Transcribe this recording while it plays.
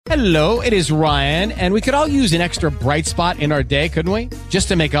Hello, it is Ryan, and we could all use an extra bright spot in our day, couldn't we? Just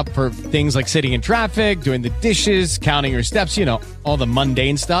to make up for things like sitting in traffic, doing the dishes, counting your steps, you know, all the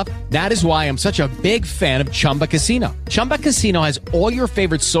mundane stuff. That is why I'm such a big fan of Chumba Casino. Chumba Casino has all your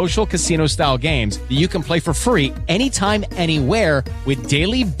favorite social casino-style games that you can play for free anytime, anywhere with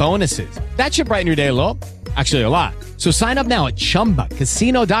daily bonuses. That should brighten your day a little. Actually, a lot. So sign up now at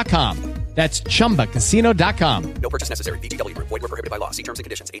ChumbaCasino.com. That's ChumbaCasino.com. No purchase necessary. VGW Group. Void where prohibited by law. See terms and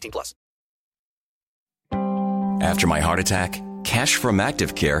conditions. 18+. After my heart attack, cash from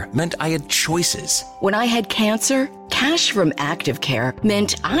ActiveCare meant I had choices. When I had cancer, cash from ActiveCare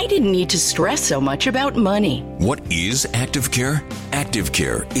meant I didn't need to stress so much about money. What is ActiveCare?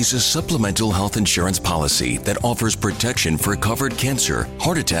 ActiveCare is a supplemental health insurance policy that offers protection for covered cancer,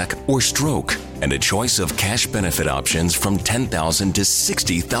 heart attack, or stroke, and a choice of cash benefit options from $10,000 to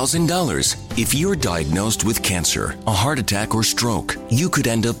 $60,000. If you're diagnosed with cancer, a heart attack, or stroke, you could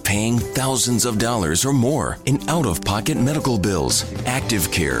end up paying thousands of dollars or more in out-of-pocket medical bills.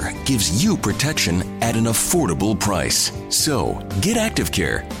 ActiveCare gives you protection at an affordable price. So, get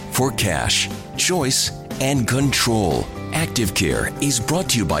ActiveCare for cash, choice, and control. ActiveCare is brought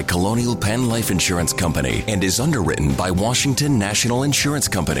to you by Colonial Penn Life Insurance Company and is underwritten by Washington National Insurance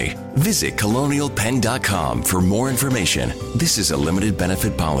Company. Visit colonialpenn.com for more information. This is a limited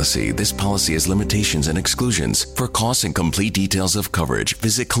benefit policy. This policy has limitations and exclusions. For costs and complete details of coverage,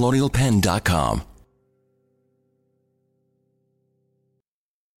 visit colonialpenn.com.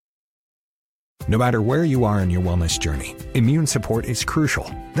 No matter where you are in your wellness journey, immune support is crucial.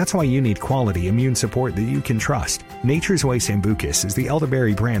 That's why you need quality immune support that you can trust. Nature's Way Sambucus is the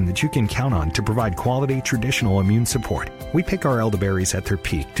elderberry brand that you can count on to provide quality traditional immune support. We pick our elderberries at their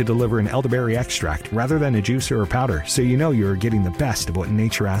peak to deliver an elderberry extract rather than a juice or a powder, so you know you're getting the best of what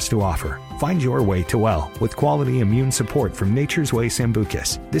nature has to offer. Find your way to well with quality immune support from Nature's Way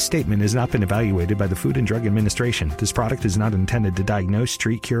Sambucus. This statement has not been evaluated by the Food and Drug Administration. This product is not intended to diagnose,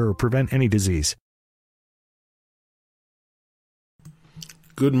 treat, cure, or prevent any disease.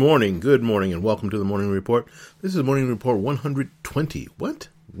 Good morning, and welcome to the Morning Report. This is Morning Report 120. What?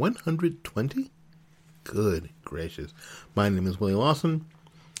 120? Good gracious. My name is Willie Lawson.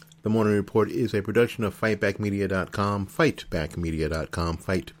 The Morning Report is a production of FightBackMedia.com, FightBackMedia.com,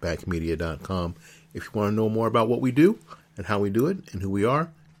 FightBackMedia.com. If you want to know more about what we do and how we do it and who we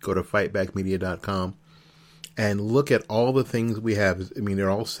are, go to FightBackMedia.com and look at all the things we have. I mean, they're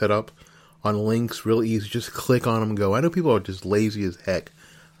all set up on links, real easy. Just click on them and go. I know people are just lazy as heck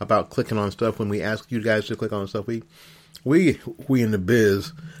about clicking on stuff. When we ask you guys to click on stuff, we in the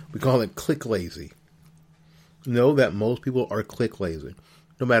biz, we call it click lazy. Know that most people are click lazy.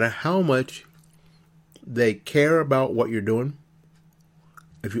 No matter how much they care about what you're doing,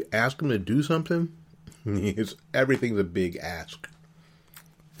 if you ask them to do something, everything's a big ask.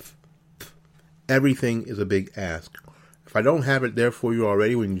 Everything is a big ask. If I don't have it there for you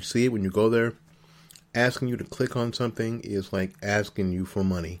already, when you see it, when you go there, asking you to click on something is like asking you for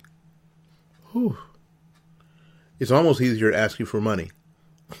money. Whew. It's almost easier to ask you for money.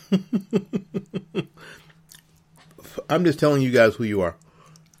 I'm just telling you guys who you are,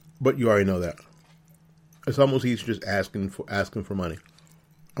 but you already know that. It's almost easier just asking for money,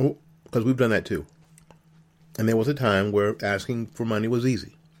 because we've done that too. And there was a time where asking for money was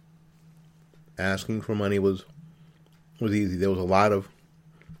easy. Asking for money was easy. There was a lot of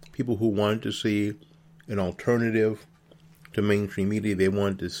people who wanted to see an alternative to mainstream media. They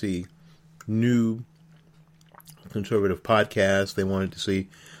wanted to see new conservative podcasts. They wanted to see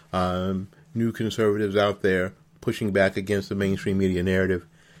new conservatives out there pushing back against the mainstream media narrative.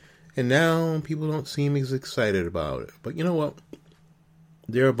 And now people don't seem as excited about it. But you know what?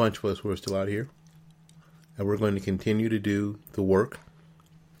 There are a bunch of us who are still out here. And we're going to continue to do the work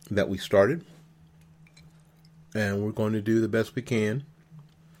that we started. And we're going to do the best we can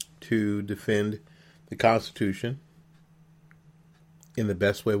to defend the Constitution in the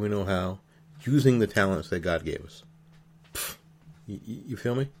best way we know how, using the talents that God gave us. You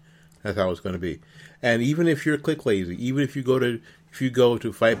feel me? That's how it's going to be. And even if you're click lazy, even if you go to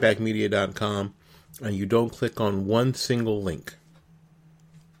fightbackmedia.com and you don't click on one single link,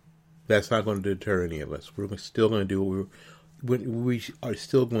 that's not going to deter any of us. We're still going to do we are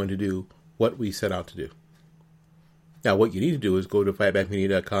still going to do what we set out to do. Now, what you need to do is go to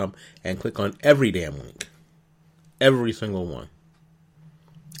fightbackmedia.com and click on every damn link. Every single one.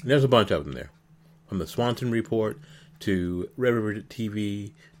 And there's a bunch of them there. From the Swanson Report to Red River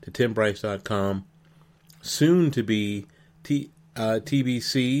TV to TimBryce.com. Soon to be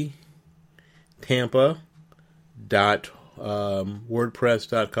TBC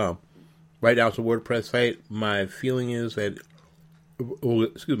Tampa.wordpress.com. Right now it's a WordPress site. My feeling is that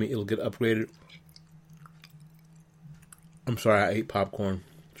it'll get upgraded. I'm sorry, I ate popcorn.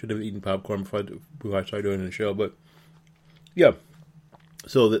 Should have eaten popcorn before I started doing the show, but yeah.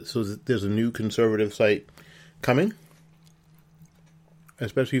 So there's a new conservative site coming,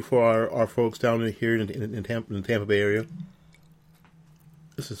 especially for our folks down here in the Tampa Bay area.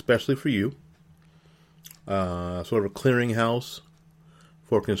 It's especially for you. Sort of a clearinghouse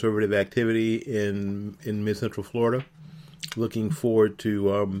for conservative activity in mid-central Florida. Looking forward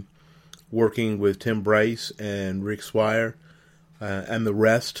to working with Tim Bryce and Rick Swire and the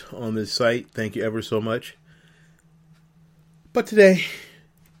rest on this site. Thank you ever so much. But today,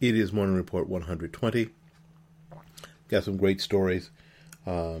 it is Morning Report 120. Got some great stories.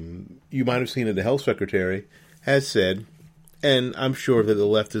 You might have seen that the health secretary has said, and I'm sure that the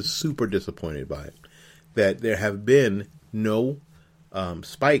left is super disappointed by it, that there have been no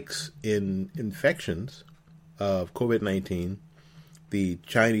spikes in infections of COVID-19, the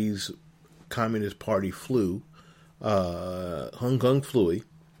Chinese Communist Party flu, Hong Kong flu,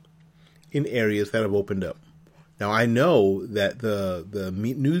 in areas that have opened up. Now, I know that the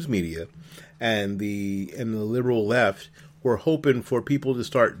news media and the liberal left were hoping for people to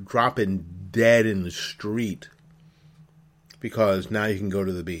start dropping dead in the street because now you can go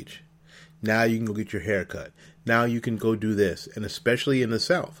to the beach. Now you can go get your hair cut. Now you can go do this, and especially in the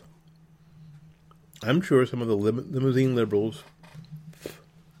South. I'm sure some of the limousine liberals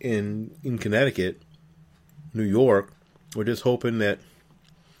in Connecticut, New York, were just hoping that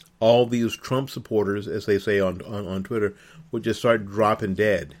all these Trump supporters, as they say on Twitter, would just start dropping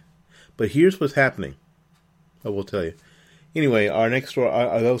dead. But here's what's happening. I will tell you. Anyway, our next story, our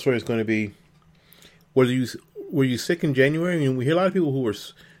other story is going to be: were you sick in January? I mean, we hear a lot of people who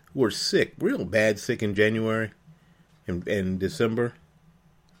were sick, real bad sick in January and December.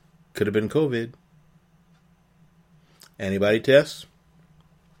 Could have been COVID. Antibody tests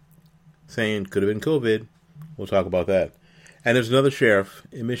saying could have been COVID. We'll talk about that. And there's another sheriff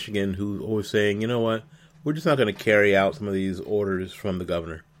in Michigan who was saying, you know what, we're just not going to carry out some of these orders from the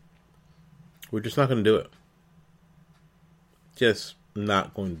governor. We're just not going to do it. Just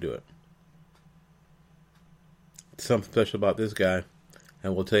not going to do it. Something special about this guy,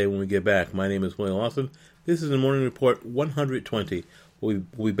 and we'll tell you when we get back. My name is William Lawson. This is the Morning Report 120. We'll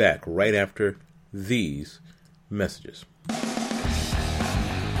be back right after these messages.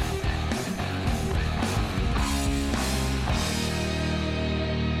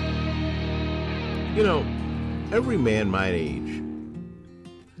 You know, every man my age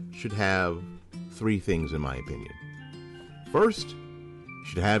should have three things, in my opinion. First, you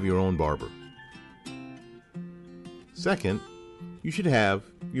should have your own barber. Second, you should have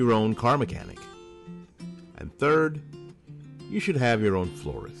your own car mechanic. And third, you should have your own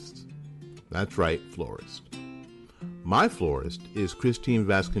florist. That's right, florist. My florist is Christine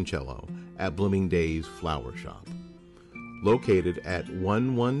Vasconcello at Blooming Days Flower Shop, located at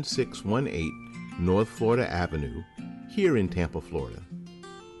 11618 North Florida Avenue, here in Tampa, Florida.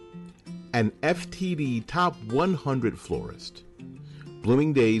 An FTD Top 100 florist,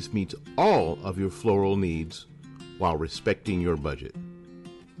 Blooming Days meets all of your floral needs while respecting your budget.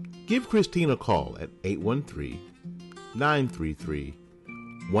 Give Christine a call at 813-933-1942.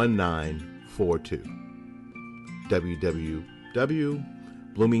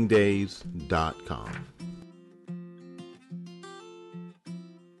 www.bloomingdays.com.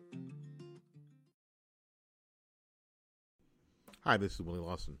 Hi, this is Willie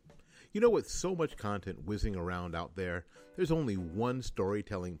Lawson. You know, with so much content whizzing around out there, there's only one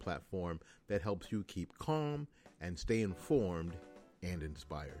storytelling platform that helps you keep calm and stay informed and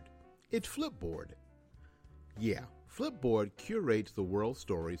inspired. It's Flipboard. Yeah, Flipboard curates the world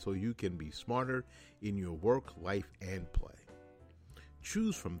story so you can be smarter in your work, life, and play.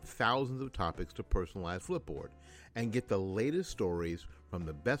 Choose from thousands of topics to personalize Flipboard and get the latest stories from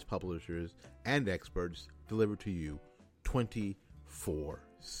the best publishers and experts delivered to you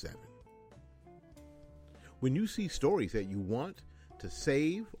 24/7. When you see stories that you want to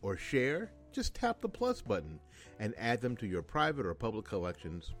save or share, just tap the plus button and add them to your private or public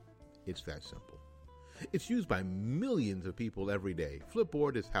collections. It's that simple. It's used by millions of people every day.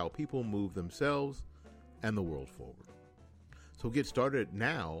 Flipboard is how people move themselves and the world forward. So get started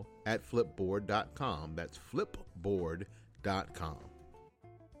now at flipboard.com. That's flipboard.com.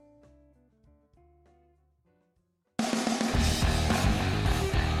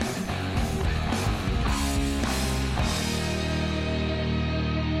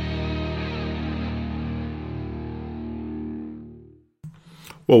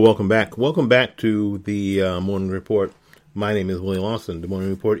 Well, welcome back. Welcome back to the Morning Report. My name is Willie Lawson. The Morning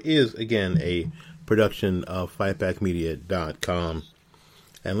Report is, again, a production of fightbackmedia.com.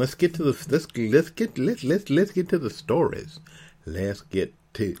 And let's get to the stories. Let's get to the stories.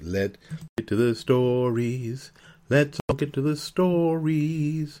 Let's all get to the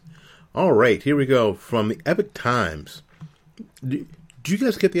stories. All right, here we go from the Epic Times. Do you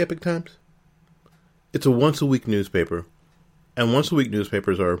guys get the Epic Times? It's a once a week newspaper, and once a week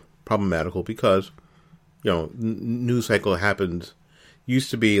newspapers are problematical because, news cycle happens.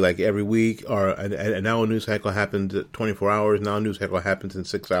 Used to be like every week, and now a news cycle happens at 24 hours. Now a news cycle happens in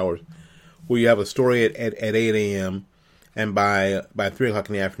 6 hours, where you have a story at 8 a.m. and by 3 o'clock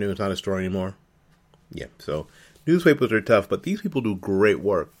in the afternoon, it's not a story anymore. Yeah, so newspapers are tough, but these people do great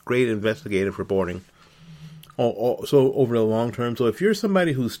work, great investigative reporting. So over the long term, so if you're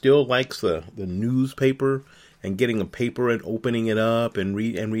somebody who still likes the newspaper and getting a paper and opening it up and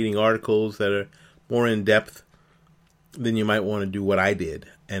reading articles that are more in depth, then you might want to do what I did.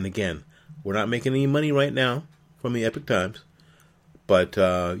 And again, we're not making any money right now from the Epic Times, but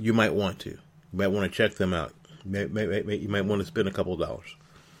you might want to. You might want to check them out. You might want to spend a couple of dollars.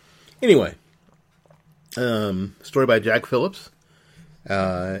 Anyway, story by Jack Phillips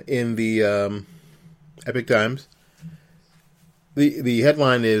in the Epic Times. The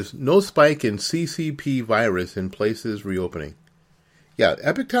headline is "No Spike in CCP Virus in Places Reopening." Yeah,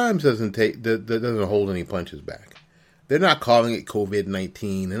 Epic Times doesn't hold any punches back. They're not calling it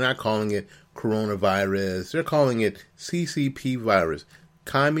COVID-19. They're not calling it coronavirus. They're calling it CCP virus,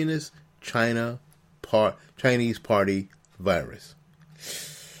 Communist Chinese Party virus.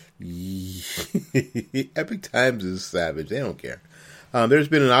 Epic Times is savage. They don't care. There's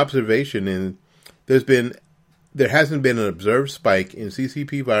been an observation there hasn't been an observed spike in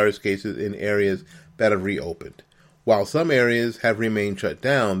CCP virus cases in areas that have reopened. While some areas have remained shut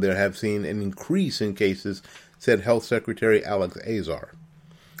down, there have seen an increase in cases, said Health Secretary Alex Azar.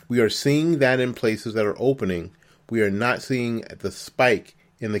 We are seeing that in places that are opening. We are not seeing the spike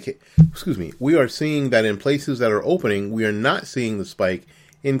in we are seeing that in places that are opening, we are not seeing the spike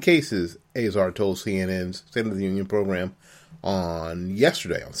in cases, Azar told CNN's State of the Union program on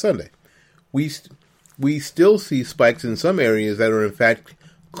Sunday. We still see spikes in some areas that are in fact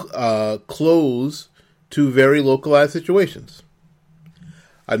closed to very localized situations.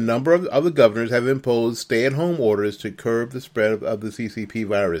 A number of other governors have imposed stay-at-home orders to curb the spread of the CCP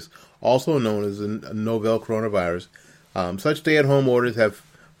virus, also known as the novel coronavirus. Such stay-at-home orders have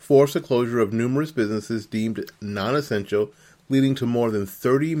forced the closure of numerous businesses deemed non-essential, leading to more than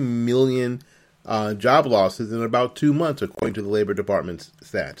 30 million job losses in about 2 months, according to the Labor Department's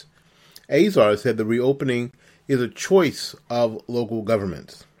stats. Azar said the reopening is a choice of local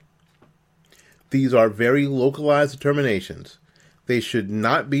governments. These are very localized determinations. They should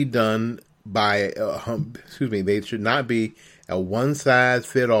not be done by, they should not be a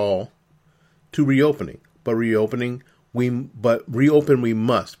one-size-fit-all to reopening. But reopen we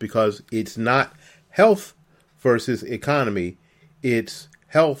must, because it's not health versus economy, it's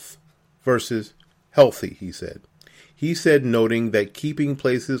health versus healthy, he said. He said, noting that keeping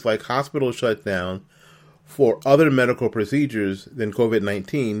places like hospitals shut down for other medical procedures than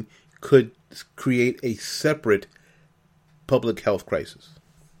COVID-19 could create a separate public health crisis.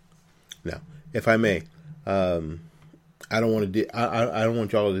 Now, if I may, I don't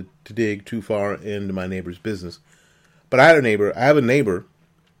want y'all to dig too far into my neighbor's business, but I have a neighbor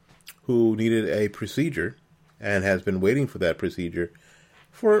who needed a procedure and has been waiting for that procedure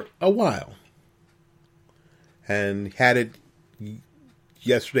for a while, and had it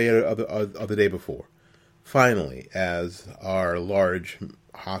yesterday or the day before. Finally, as our large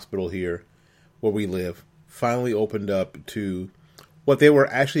hospital here where we live finally opened up to what they were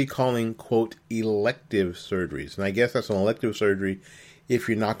actually calling, quote, elective surgeries. And I guess that's an elective surgery if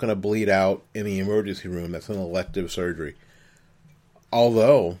you're not going to bleed out in the emergency room. That's an elective surgery.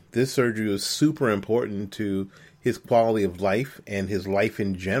 Although this surgery was super important to his quality of life and his life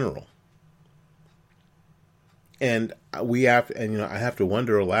in general. And I have to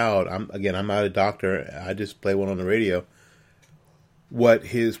wonder aloud. I'm not a doctor. I just play one on the radio. What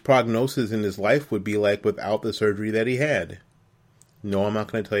his prognosis in his life would be like without the surgery that he had. No, I'm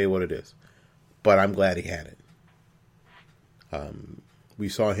not going to tell you what it is, but I'm glad he had it. We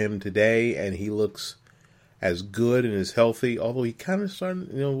saw him today, and he looks as good and as healthy. Although he kind of started,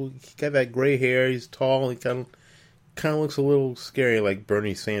 he got that gray hair. He's tall. He kind of looks a little scary, like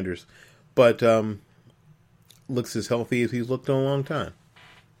Bernie Sanders, but looks as healthy as he's looked in a long time.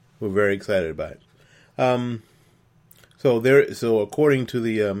 We're very excited about it. So according to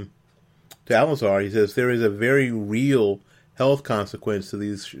to Alazar, he says there is a very real health consequence to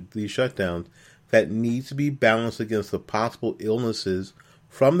these shutdowns that needs to be balanced against the possible illnesses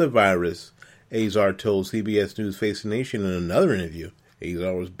from the virus Azar told CBS News Face the Nation in another interview.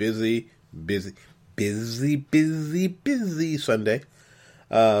 Azar was busy Sunday.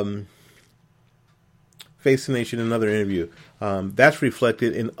 Face the Nation in another interview. That's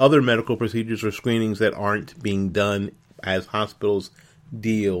reflected in other medical procedures or screenings that aren't being done as hospitals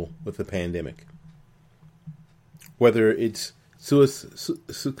deal with the pandemic. Whether it's suicidal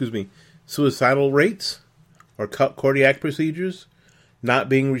rates or cardiac procedures not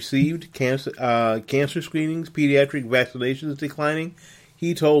being received, cancer screenings, pediatric vaccinations declining.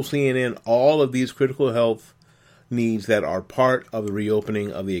 He told CNN all of these critical health needs that are part of the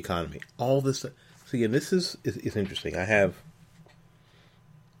reopening of the economy. All this. See, and this is interesting. I have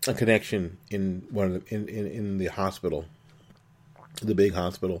a connection in in the hospital, the big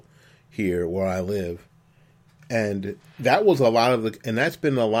hospital here where I live, and that was that's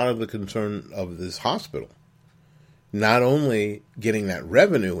been a lot of the concern of this hospital. Not only getting that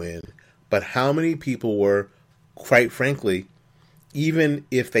revenue in, but how many people were, quite frankly, even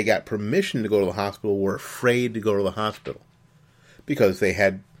if they got permission to go to the hospital, were afraid to go to the hospital because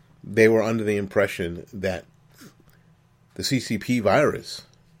they were under the impression that the CCP virus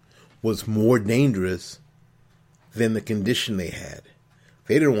was more dangerous than the condition they had.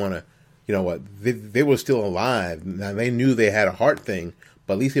 They didn't want to, they were still alive. Now they knew they had a heart thing,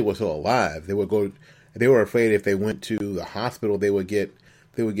 but at least they were still alive. They were afraid if they went to the hospital, they would get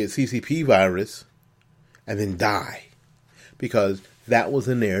CCP virus and then die, because that was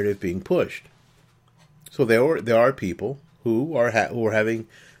the narrative being pushed. So there are people who are having,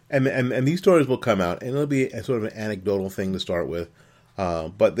 and these stories will come out, and it'll be a sort of an anecdotal thing to start with.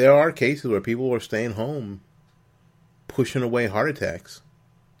 But there are cases where people are staying home, pushing away heart attacks,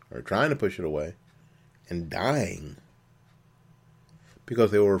 or trying to push it away, and dying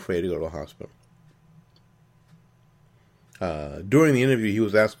because they were afraid to go to the hospital. During the interview, he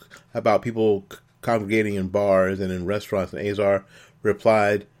was asked about people congregating in bars and in restaurants, and Azar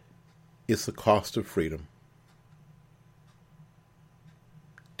replied, "It's the cost of freedom."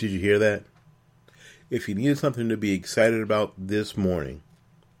 Did you hear that? If you needed something to be excited about this morning,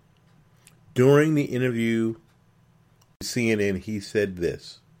 during the interview with CNN, he said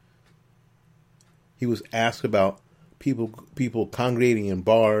this. He was asked about people congregating in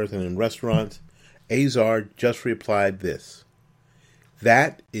bars and in restaurants. Azar just replied this: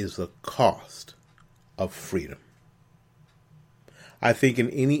 "That is the cost of freedom." I think in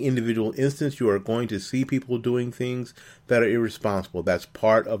any individual instance, you are going to see people doing things that are irresponsible. That's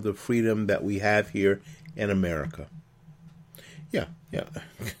part of the freedom that we have here in America. Yeah.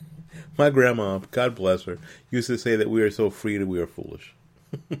 My grandma, God bless her, used to say that we are so free that we are foolish.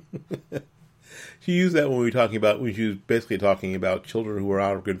 She used that when she was basically talking about children who were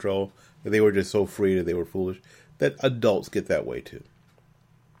out of control, that they were just so free that they were foolish. That adults get that way too.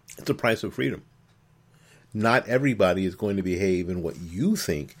 It's the price of freedom. Not everybody is going to behave in what you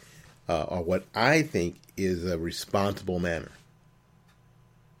think or what I think is a responsible manner.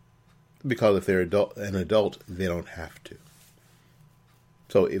 Because if they're an adult, they don't have to.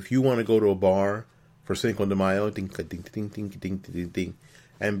 So if you want to go to a bar for Cinco de Mayo, ding, ding, ding, ding, ding, ding, ding,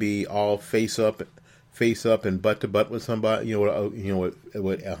 and be all face up and butt to butt with somebody, with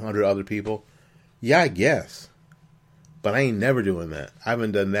 100 other people, yeah, I guess. But I ain't never doing that. I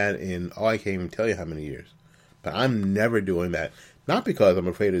haven't done that in, I can't even tell you how many years. But I'm never doing that. Not because I'm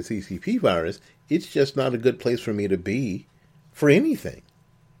afraid of the CCP virus. It's just not a good place for me to be for anything.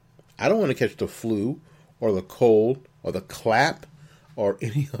 I don't want to catch the flu or the cold or the clap or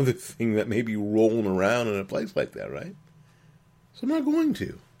any other thing that may be rolling around in a place like that, right? So I'm not going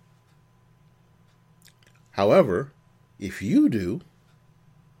to. However, if you do,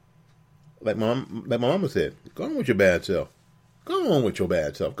 like my mama said, go on with your bad self. Go on with your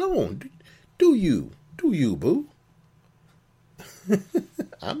bad self. Go on. Do you, boo.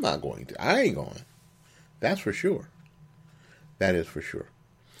 I'm not going to. I ain't going. That's for sure. That is for sure.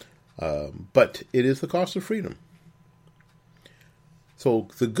 But it is the cost of freedom. So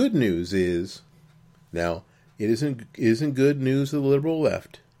the good news is, now, it isn't good news to the liberal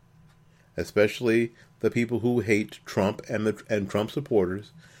left, especially the people who hate Trump and Trump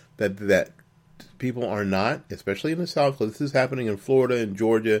supporters, that people are not, especially in the South, because this is happening in Florida and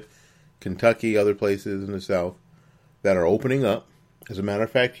Georgia, Kentucky, other places in the South, that are opening up. As a matter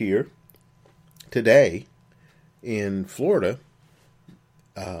of fact, here, today, in Florida,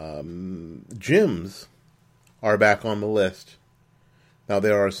 gyms are back on the list. Now,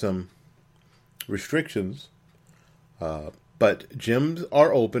 there are some restrictions, but gyms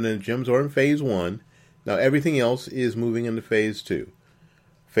are open and gyms are in phase 1. Now, everything else is moving into phase 2.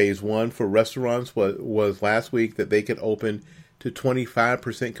 Phase 1 for restaurants was last week that they could open to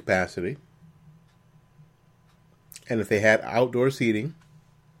 25% capacity. And if they had outdoor seating,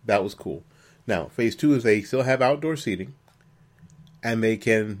 that was cool. Now, phase 2 is they still have outdoor seating, and they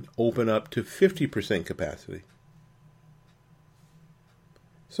can open up to 50% capacity.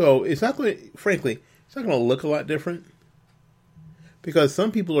 So it's not going to, frankly, it's not going to look a lot different, because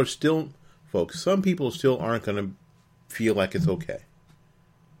some people are still, folks, some people still aren't going to feel like it's okay.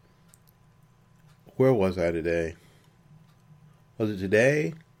 Where was I today? Was it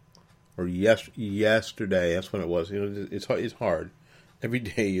today or yesterday? That's when it was. You know, it's hard. Every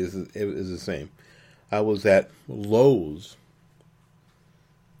day is the same. I was at Lowe's,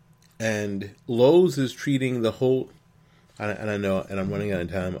 and Lowe's is treating the whole. And I know, and I'm running out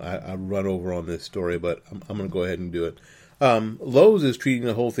of time. I run over on this story, but I'm going to go ahead and do it. Lowe's is treating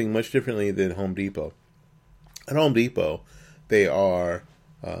the whole thing much differently than Home Depot. At Home Depot, they are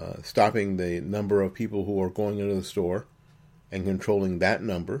stopping the number of people who are going into the store and controlling that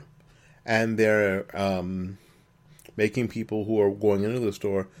number. And they're making people who are going into the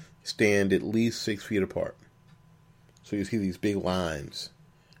store stand at least 6 feet apart. So you see these big lines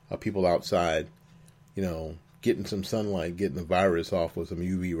of people outside, you know, getting some sunlight, getting the virus off with some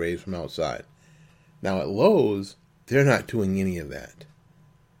UV rays from outside. Now at Lowe's, they're not doing any of that.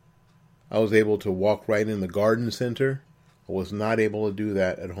 I was able to walk right in the garden center. I was not able to do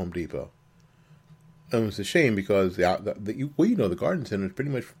that at Home Depot. And it's a shame because the garden center is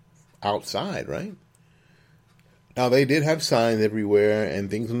pretty much outside, right? Now they did have signs everywhere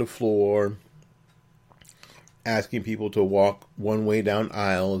and things on the floor asking people to walk one way down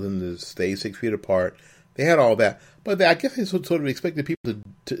aisles and to stay 6 feet apart. They had all that, but I guess they sort of expected people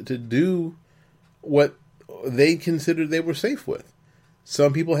to do what they considered they were safe with.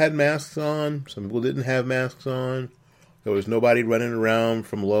 Some people had masks on. Some people didn't have masks on. There was nobody running around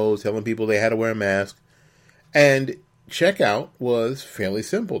from Lowe's telling people they had to wear a mask. And checkout was fairly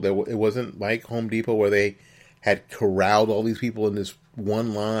simple. It wasn't like Home Depot where they had corralled all these people in this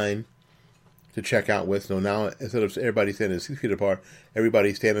one line to check out with. So now, instead of everybody standing 6 feet apart,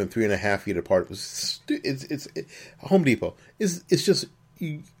 everybody's standing 3.5 feet apart. It's Home Depot. It's just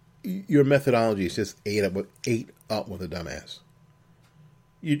your methodology is just ate up with a dumbass.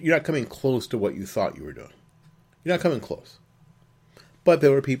 You're not coming close to what you thought you were doing. You're not coming close. But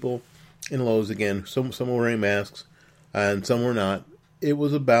there were people in Lowe's again. Some were wearing masks, and some were not. It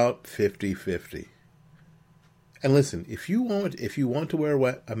was about 50-50. And listen, if you want to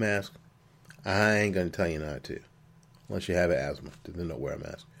wear a mask, I ain't gonna tell you not to, unless you have asthma. Then don't wear a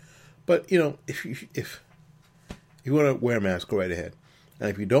mask. But you know, if you want to wear a mask, go right ahead. And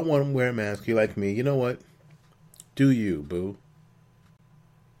if you don't want to wear a mask, you're like me. You know what? Do you, boo?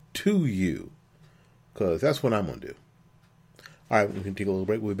 To you, because that's what I'm gonna do. All right, we can take a little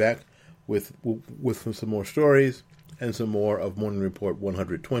break. We'll be back with some more stories and some more of Morning Report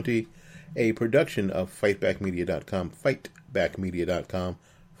 120, a production of FightbackMedia.com. FightbackMedia.com.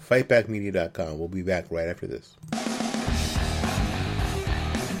 FightbackMedia.com. We'll be back right after this.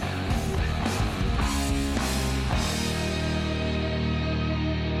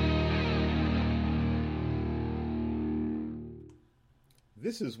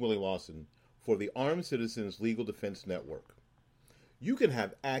 This is Willie Lawson for the Armed Citizens Legal Defense Network. You can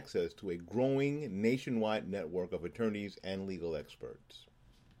have access to a growing nationwide network of attorneys and legal experts.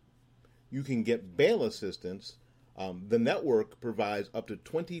 You can get bail assistance. The network provides up to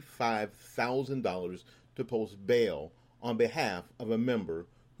 $25,000 to post bail on behalf of a member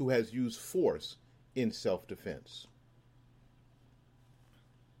who has used force in self-defense.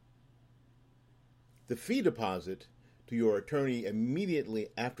 The fee deposit to your attorney immediately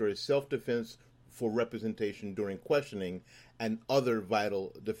after a self-defense for representation during questioning and other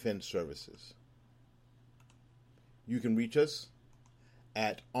vital defense services. You can reach us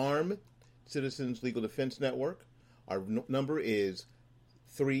at Armed Citizens Legal Defense Network. Our number is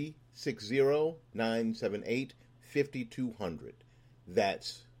 360-978-5200.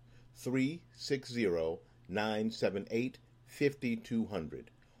 That's 360-978-5200.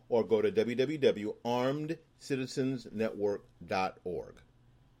 Or go to www.armedcitizensnetwork.org.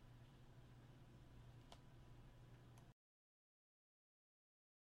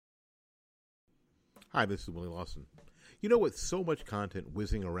 Hi, this is Willie Lawson. You know, with so much content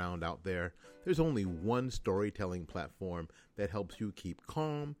whizzing around out there, there's only one storytelling platform that helps you keep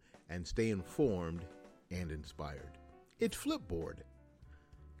calm and stay informed and inspired. It's Flipboard.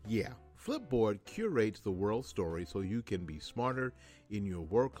 Yeah, Flipboard curates the world's story so you can be smarter in your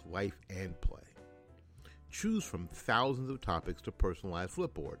work, life, and play. Choose from thousands of topics to personalize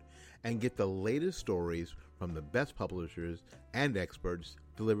Flipboard and get the latest stories from the best publishers and experts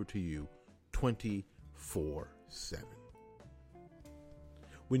delivered to you 24/7.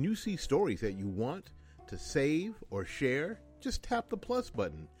 When you see stories that you want to save or share, just tap the plus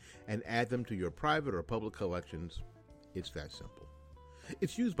button and add them to your private or public collections. It's that simple.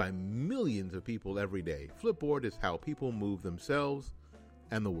 It's used by millions of people every day. Flipboard is how people move themselves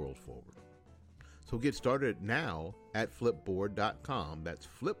and the world forward. So get started now at flipboard.com. That's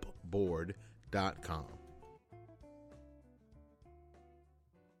flipboard.com.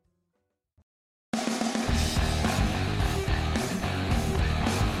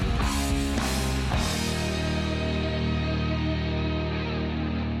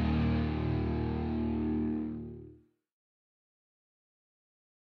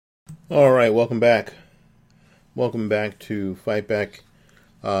 All right, welcome back. Welcome back to Fight Back.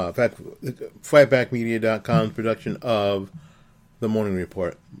 Fightbackmedia.com's production of The Morning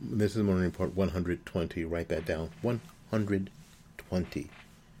Report. This is The Morning Report 120. Write that down. 120.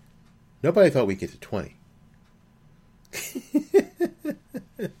 Nobody thought we'd get to 20.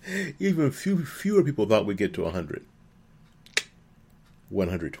 Even fewer people thought we'd get to 100.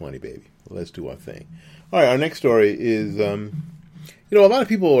 120, baby. Let's do our thing. All right, our next story is... a lot of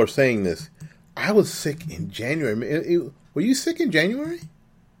people are saying this. I was sick in January. Were you sick in January?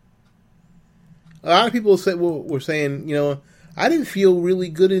 A lot of people were saying, I didn't feel really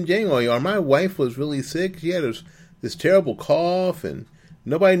good in January, or my wife was really sick. She had this terrible cough, and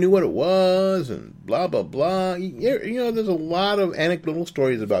nobody knew what it was, and blah, blah, blah. There's a lot of anecdotal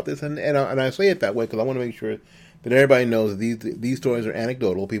stories about this, and I say it that way because I want to make sure that everybody knows that these stories are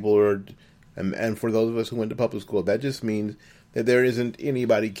anecdotal. People are, and for those of us who went to public school, that just means that there isn't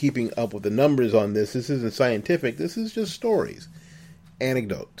anybody keeping up with the numbers on this. This isn't scientific. This is just stories,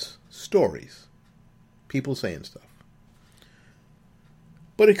 anecdotes, stories, people saying stuff.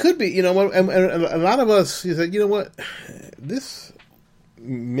 But it could be, and a lot of us, you said, this,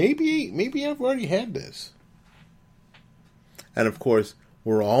 maybe I've already had this. And of course,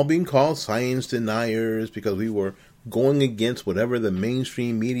 we're all being called science deniers because we were going against whatever the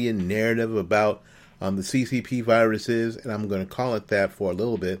mainstream media narrative about the CCP virus is, and I'm going to call it that for a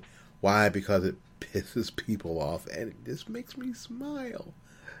little bit. Why? Because it pisses people off, and it just makes me smile.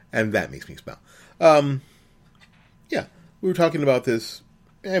 And that makes me smile. We were talking about this,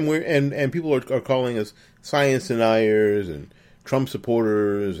 and people are calling us science deniers and Trump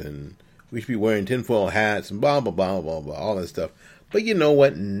supporters, and we should be wearing tinfoil hats and blah, blah, blah, blah, blah, all that stuff. But you know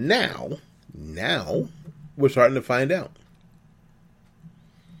what? Now, we're starting to find out.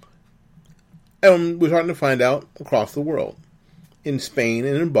 And we're starting to find out across the world. In Spain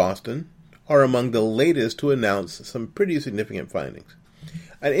and in Boston are among the latest to announce some pretty significant findings.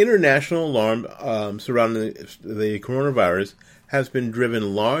 An international alarm surrounding the coronavirus has been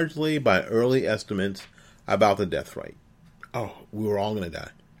driven largely by early estimates about the death rate. Oh, we were all going to die.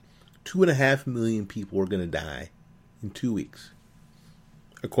 2.5 million people were going to die in 2 weeks,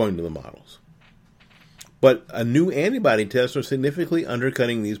 according to the models. But a new antibody tests are significantly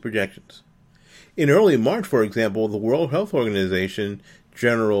undercutting these projections. In early March, for example, the World Health Organization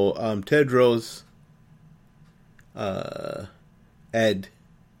General Tedros Adhanom,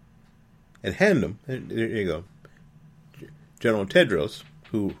 there you go, General Tedros,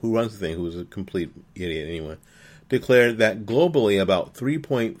 who runs the thing, who is a complete idiot anyway, declared that globally about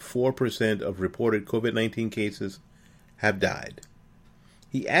 3.4% of reported COVID-19 cases have died.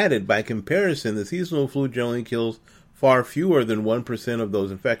 He added, by comparison, the seasonal flu generally kills far fewer than 1% of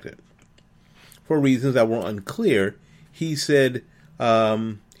those infected. For reasons that were unclear, he said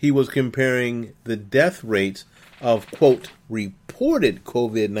he was comparing the death rates of, quote, reported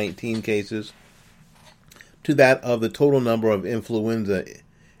COVID-19 cases to that of the total number of influenza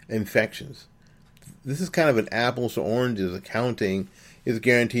infections. This is kind of an apples to oranges. Accounting is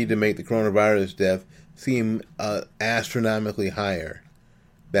guaranteed to make the coronavirus death seem astronomically higher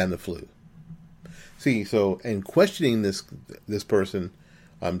than the flu. See, so in questioning this person,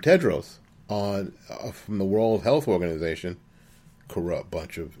 Tedros, from the World Health Organization, corrupt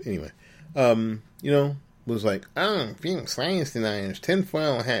bunch of, anyway, was like, being science deniers,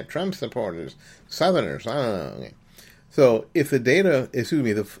 tinfoil hat, Trump supporters, Southerners, I don't know. Okay. So if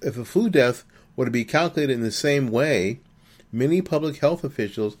the flu death were to be calculated in the same way, many public health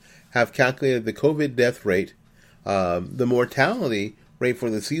officials have calculated the COVID death rate, the mortality rate for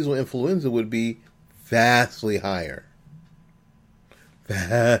the seasonal influenza would be vastly higher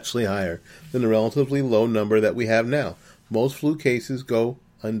than the relatively low number that we have now. Most flu cases go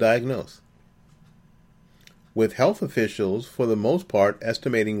undiagnosed, with health officials, for the most part,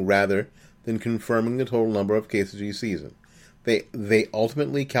 estimating rather than confirming the total number of cases each season. They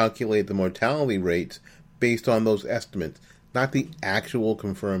ultimately calculate the mortality rates based on those estimates, not the actual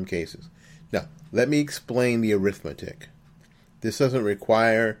confirmed cases. Now, let me explain the arithmetic. This doesn't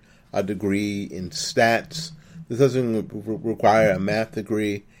require a degree in stats. This doesn't require a math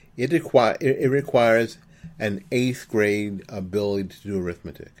degree. It requires an 8th grade ability to do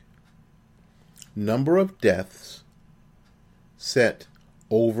arithmetic. Number of deaths set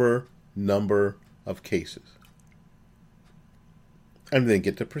over number of cases. And then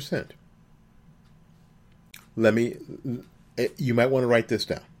get the percent. You might want to write this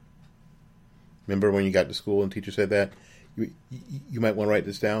down. Remember when you got to school and teacher said that? You might want to write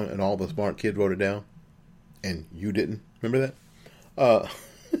this down, and all the smart kids wrote it down, and you didn't. Remember that?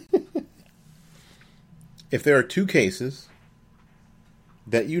 If there are 2 cases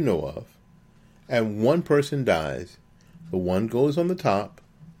that you know of, and one person dies, the one goes on the top,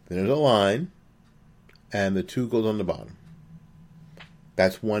 then there's a line, and the 2 goes on the bottom.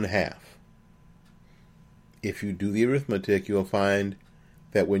 That's 1/2. If you do the arithmetic, you'll find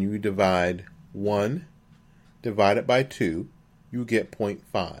that when you divide 1 divided by 2, you get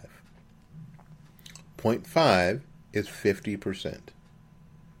 0.5. 0.5 is 50%.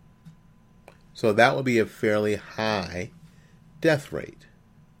 So that would be a fairly high death rate.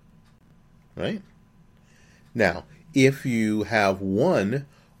 Right? Now, if you have 1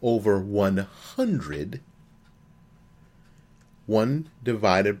 over 100, 1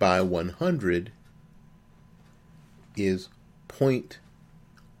 divided by 100 is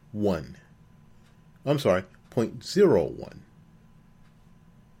 0.1. I'm sorry, 0.01.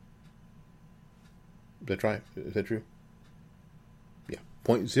 Is that right? Is that true? Yeah,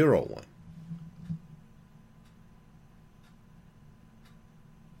 0.01.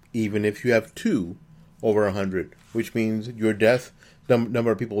 Even if you have 2 over 100, which means your death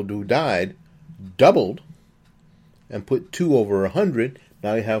number of people who died doubled, and put 2 over 100,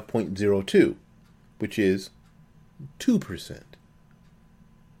 now you have 0.02, which is 2%.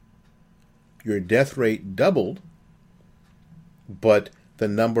 Your death rate doubled, but the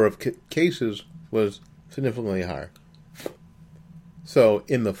number of cases was significantly higher. So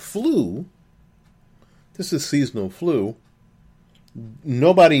in the flu, this is seasonal flu,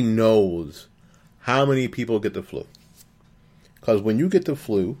 nobody knows how many people get the flu. Because when you get the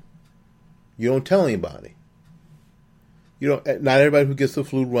flu, you don't tell anybody. Not everybody who gets the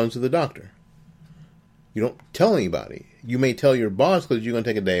flu runs to the doctor. You don't tell anybody. You may tell your boss because you're going to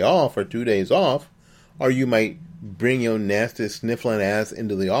take a day off or 2 days off, or you might bring your nasty sniffling ass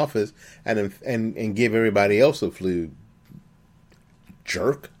into the office and give everybody else the flu.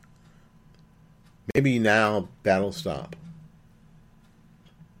 Jerk. Maybe now that'll stop.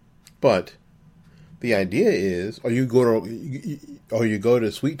 But the idea is, or you go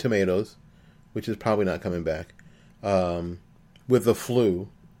to Sweet Tomatoes, which is probably not coming back, with the flu,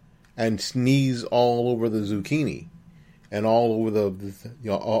 and sneeze all over the zucchini, and all over the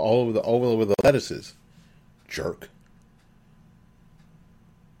lettuces. Jerk.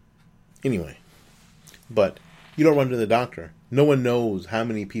 Anyway, but you don't run to the doctor. No one knows how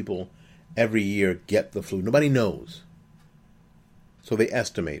many people every year get the flu. Nobody knows. So they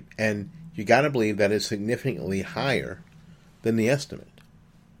estimate, and you got to believe that is significantly higher than the estimate.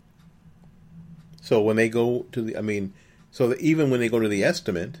 So when they go to even when they go to the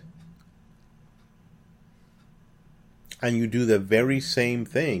estimate, and you do the very same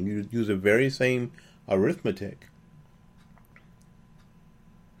thing, you use the very same arithmetic,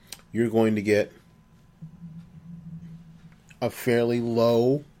 you're going to get a fairly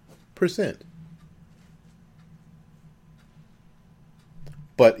low percent.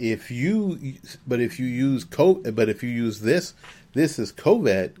 But if you use this is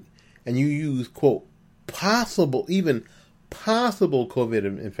COVID, and you use quote possible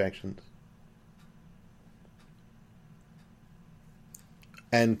COVID infections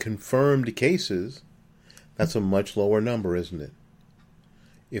and confirmed cases, that's a much lower number, isn't it?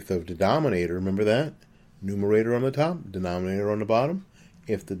 If the denominator, remember that? Numerator on the top, denominator on the bottom.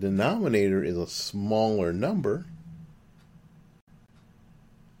 If the denominator is a smaller number,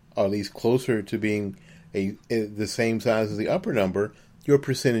 or at least closer to being the same size as the upper number, your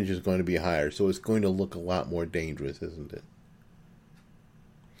percentage is going to be higher. So it's going to look a lot more dangerous, isn't it?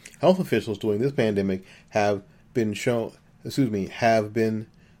 Health officials during this pandemic have been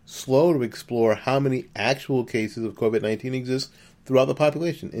slow to explore how many actual cases of COVID-19 exist throughout the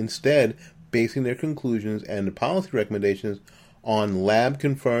population, instead basing their conclusions and policy recommendations on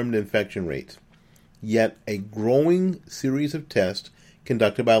lab-confirmed infection rates. Yet a growing series of tests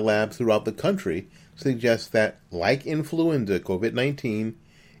conducted by labs throughout the country suggests that, like influenza, COVID-19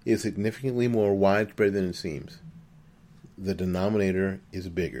 is significantly more widespread than it seems. The denominator is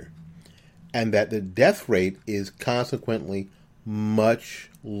bigger. And that the death rate is consequently much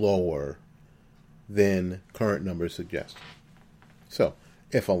lower than current numbers suggest. So,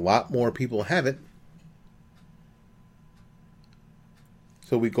 if a lot more people have it,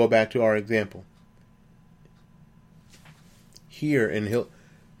 so we go back to our example. Here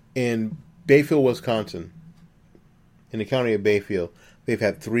in Bayfield, Wisconsin, in the county of Bayfield, they've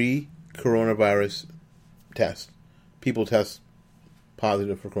had 3 coronavirus tests. People test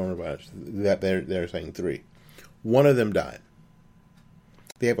positive for coronavirus. That they're saying 3. One of them died.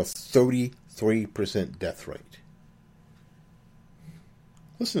 They have a 33% death rate.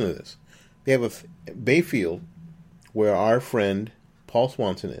 Listen to this. They have a Bayfield, where our friend Paul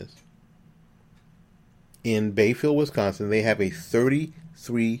Swanson is. In Bayfield, Wisconsin, they have a 33%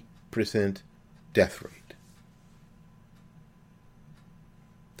 death rate.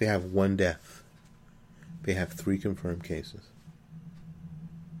 They have 1 death. They have 3 confirmed cases.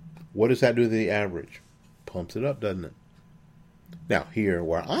 What does that do to the average? Pumps it up, doesn't it? Now, here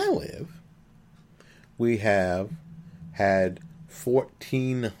where I live, we have had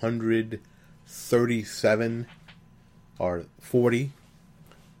 1,437 or 40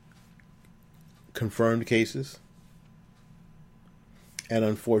 confirmed cases. And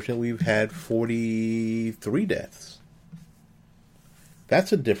unfortunately, we've had 43 deaths.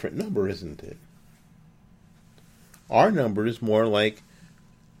 That's a different number, isn't it? Our number is more like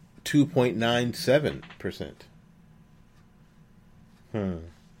 2.97%.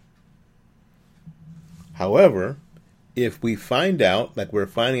 However, if we find out, like we're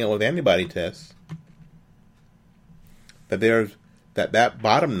finding out with antibody tests, that that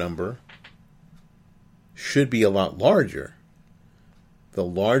bottom number should be a lot larger. The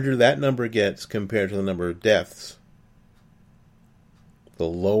larger that number gets compared to the number of deaths, the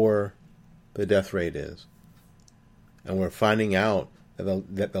lower the death rate is. And we're finding out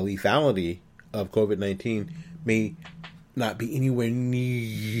that the lethality of COVID-19 may not be anywhere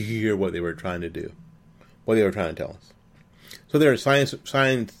near what they were trying to do, what they were trying to tell us. So there are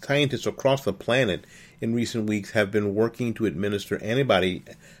scientists across the planet in recent weeks have been working to administer antibody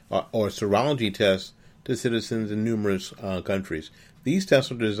or serology tests to citizens in numerous countries. These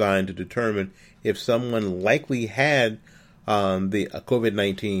tests are designed to determine if someone likely had the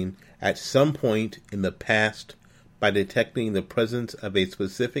COVID-19 at some point in the past by detecting the presence of a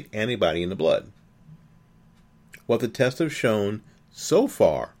specific antibody in the blood. What the tests have shown so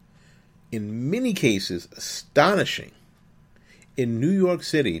far, in many cases, astonishing. In New York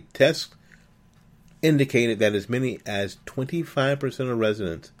City, tests indicated that as many as 25% of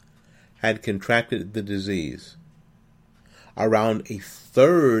residents had contracted the disease. Around a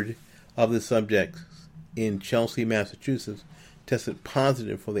third of the subjects in Chelsea, Massachusetts, tested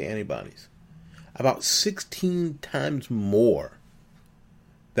positive for the antibodies. About 16 times more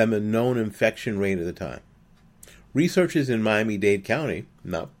than the known infection rate at the time. Researchers in Miami-Dade County,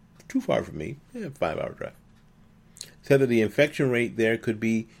 not too far from me, 5-hour drive, said that the infection rate there could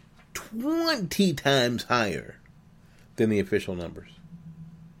be 20 times higher than the official numbers.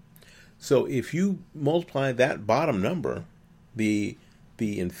 So if you multiply that bottom number, the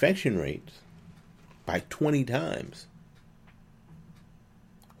infection rate, by 20 times,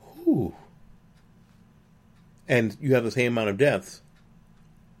 whew, and you have the same amount of deaths,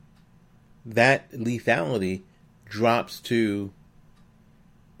 that lethality drops to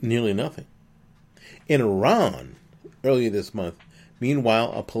nearly nothing. In Iran, earlier this month,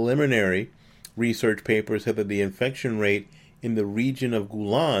 meanwhile, a preliminary research paper said that the infection rate in the region of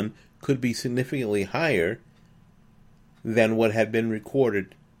Gulen could be significantly higher than what had been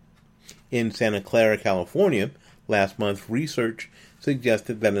recorded in Santa Clara, California. Last month, research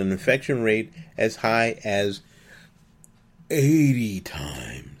suggested that an infection rate as high as 80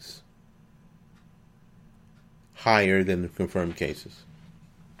 times higher than the confirmed cases.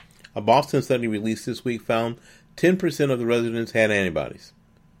 A Boston study released this week found 10% of the residents had antibodies,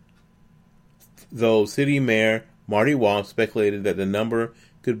 though City Mayor Marty Walsh speculated that the number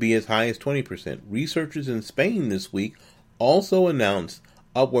could be as high as 20%. Researchers in Spain this week also announced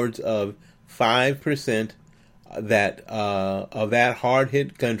upwards of 5% that of that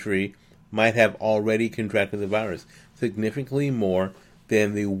hard-hit country might have already contracted the virus, significantly more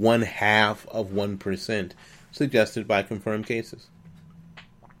than the 0.5% suggested by confirmed cases.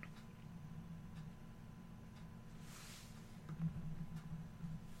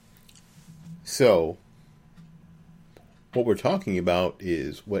 So, what we're talking about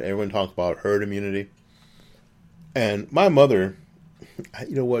is what everyone talks about, herd immunity. And my mother,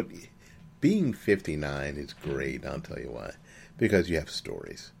 you know what, being 59 is great, I'll tell you why. Because you have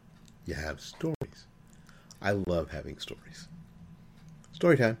stories. You have stories. I love having stories.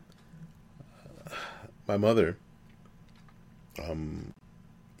 Story time. My mother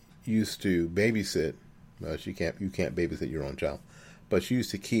used to babysit. Well, you can't babysit your own child. but she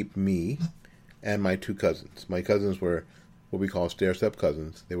used to keep me and my two cousins. My cousins were what we call stair-step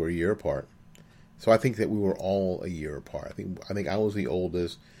cousins. They were a year apart. So I think that we were all a year apart. I think I was the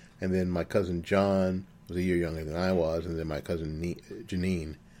oldest, and then my cousin John was a year younger than I was, and then my cousin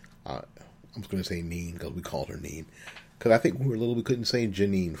Janine, I'm just going to say Neen because we called her Neen, because I think we were little, we couldn't say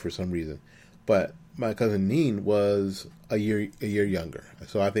Janine for some reason. But my cousin Neen was a year younger.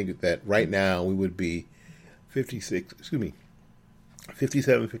 So I think that right now we would be 57,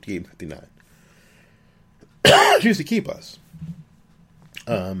 58, 59. She used to keep us.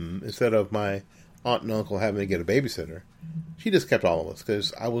 Instead of my aunt and uncle having to get a babysitter, she just kept all of us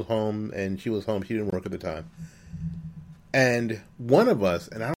because I was home and she was home. She didn't work at the time. And one of us,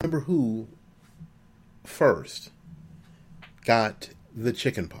 and I don't remember who first, got the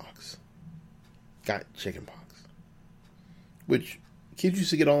chicken pox. Which kids used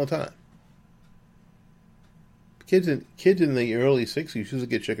to get all the time. Kids in the early 60s used to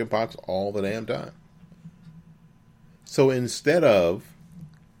get chicken pox all the damn time. So instead of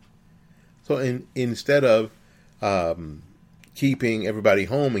keeping everybody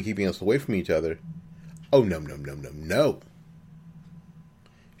home and keeping us away from each other, oh no.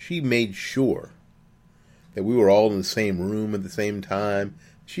 She made sure that we were all in the same room at the same time.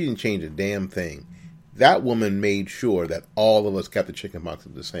 She didn't change a damn thing. That woman made sure that all of us got the chicken pox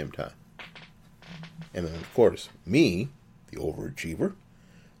at the same time. And then, of course, me, the overachiever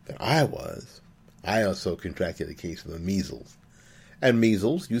that I was, I also contracted a case of the measles. And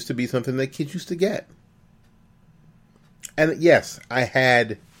measles used to be something that kids used to get. And yes, I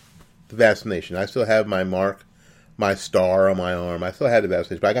had the vaccination. I still have my mark, my star on my arm. I still had the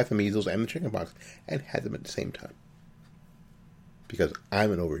vaccination, but I got the measles and the chickenpox and had them at the same time. Because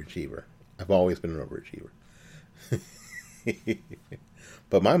I'm an overachiever. I've always been an overachiever.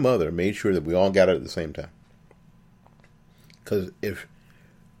 But my mother made sure that we all got it at the same time. Because if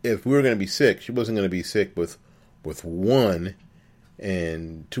we were going to be sick, she wasn't going to be sick with one,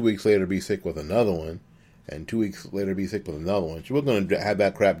 and 2 weeks later be sick with another one, and 2 weeks later be sick with another one. She wasn't going to have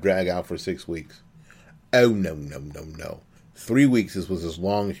that crap drag out for 6 weeks. Oh, no. 3 weeks was as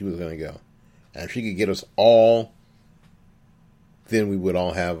long as she was going to go. And if she could get us all, then we would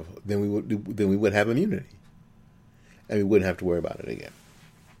have immunity. And we wouldn't have to worry about it again.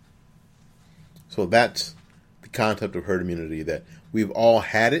 So that's the concept of herd immunity, that we've all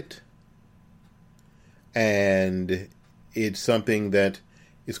had it, and it's something that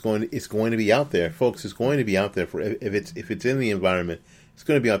it's going to be out there, folks. It's going to be out there for if it's in the environment, it's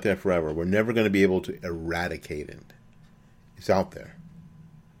going to be out there forever. We're never going to be able to eradicate it. It's out there.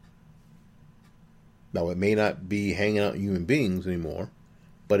 Now, it may not be hanging out in human beings anymore,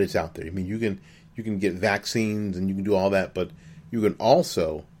 but it's out there. I mean, you can get vaccines and you can do all that, but you can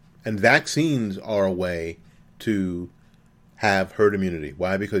also, and vaccines are a way to have herd immunity.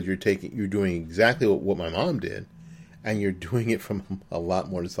 Why? Because you're doing exactly what my mom did, and you're doing it from a lot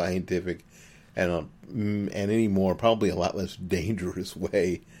more scientific and any more, probably a lot less dangerous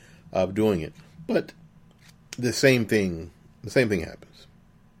way of doing it. But the same thing happens.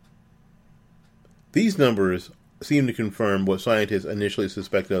 These numbers seem to confirm what scientists initially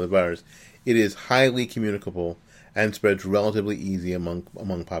suspected of the virus. It is highly communicable and spreads relatively easy among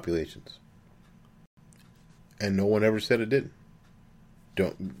populations. And no one ever said it didn't.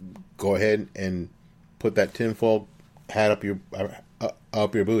 Don't go ahead and put that tinfoil hat up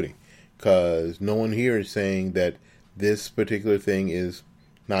your booty, because no one here is saying that this particular thing is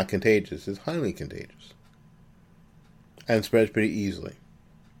not contagious. It's highly contagious and spreads pretty easily.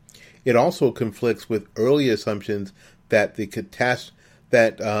 It also conflicts with early assumptions that that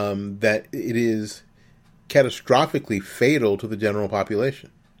it is catastrophically fatal to the general population.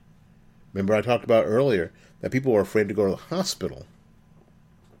 Remember, I talked about earlier that people were afraid to go to the hospital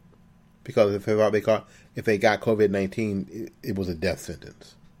because if they got COVID-19, it was a death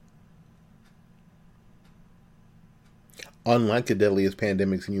sentence. Unlike the deadliest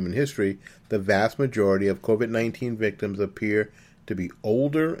pandemics in human history, the vast majority of COVID-19 victims appear to be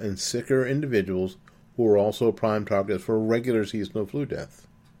older and sicker individuals who are also prime targets for regular seasonal flu deaths.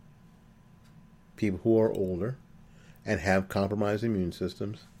 People who are older and have compromised immune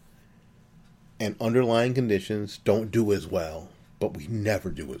systems and underlying conditions don't do as well, but we never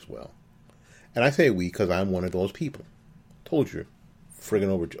do as well. And I say we because I'm one of those people. Told you,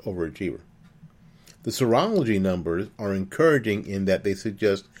 friggin' overachiever. The serology numbers are encouraging in that they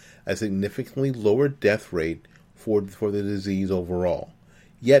suggest a significantly lower death rate for the disease overall.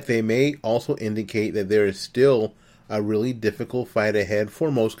 Yet they may also indicate that there is still a really difficult fight ahead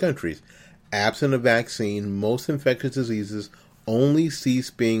for most countries. Absent a vaccine, most infectious diseases only cease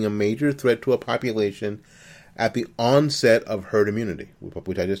being a major threat to a population at the onset of herd immunity,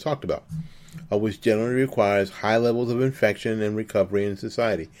 which I just talked about, which generally requires high levels of infection and recovery in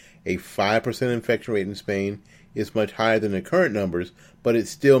society. A 5% infection rate in Spain is much higher than the current numbers, but it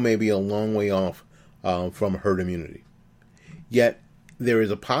still may be a long way off from herd immunity. Yet, there is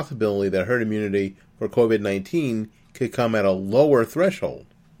a possibility that herd immunity for COVID-19 could come at a lower threshold.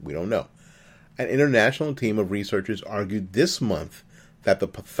 We don't know. An international team of researchers argued this month that the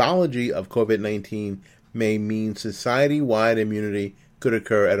pathology of COVID-19 may mean society-wide immunity could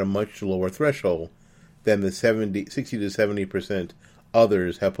occur at a much lower threshold than the 60 to 70%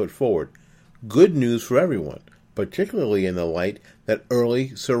 others have put forward. Good news for everyone, particularly in the light that early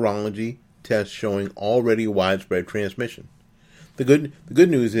serology tests showing already widespread transmission. The good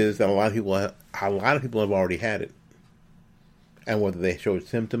news is that a lot of people have already had it, and whether they show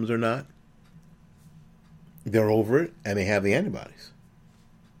symptoms or not, they're over it and they have the antibodies.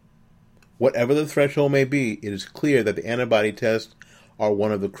 Whatever the threshold may be, it is clear that the antibody tests are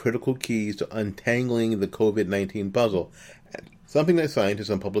one of the critical keys to untangling the COVID-19 puzzle, something that scientists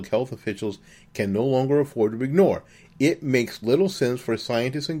and public health officials can no longer afford to ignore. It makes little sense for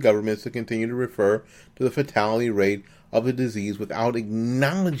scientists and governments to continue to refer to the fatality rate of the disease without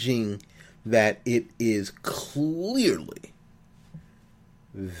acknowledging that it is clearly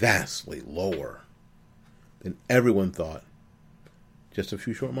vastly lower than everyone thought just a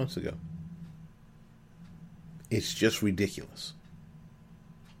few short months ago. It's just ridiculous.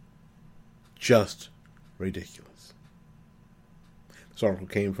 Just ridiculous. This article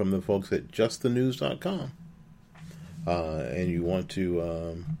came from the folks at justthenews.com. And you want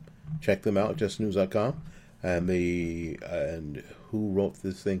to check them out, justthenews.com. And who wrote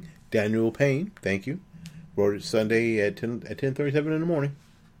this thing? Daniel Payne, thank you. Wrote it Sunday at 10:37 in the morning.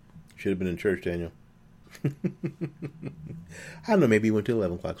 Should have been in church, Daniel. I don't know, maybe he went to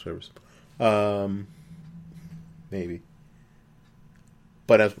 11 o'clock service. Maybe.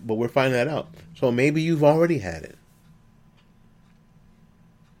 But we're finding that out. So maybe you've already had it.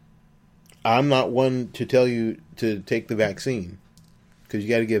 I'm not one to tell you to take the vaccine, because you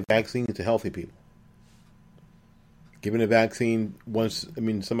got to give vaccines to healthy people. Giving a vaccine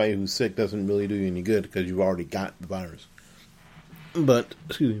somebody who's sick doesn't really do you any good because you've already got the virus. But,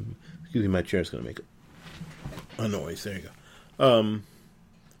 excuse me, my chair's going to make a noise. There you go.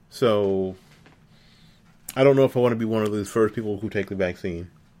 So, I don't know if I want to be one of those first people who take the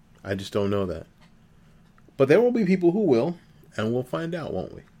vaccine. I just don't know that. But there will be people who will, and we'll find out,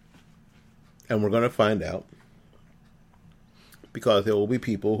 won't we? And we're going to find out because there will be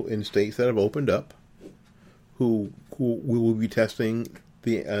people in states that have opened up who we will be testing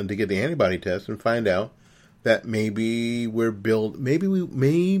to get the antibody test and find out that maybe folks,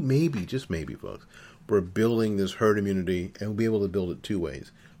 we're building this herd immunity, and we'll be able to build it two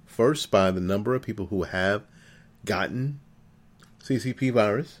ways. First, by the number of people who have gotten CCP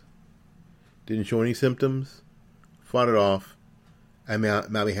virus, didn't show any symptoms, fought it off, and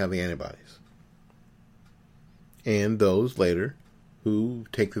now they have the antibodies. And those later who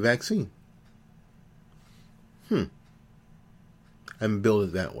take the vaccine. And build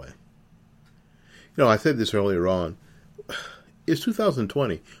it that way. You know, I said this earlier on. It's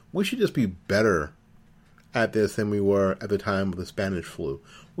 2020. We should just be better at this than we were at the time of the Spanish flu.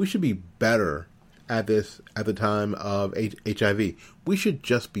 We should be better at this at the time of HIV. We should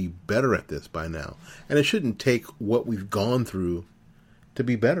just be better at this by now. And it shouldn't take what we've gone through to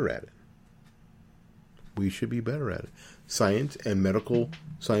be better at it. We should be better at it. Science and medical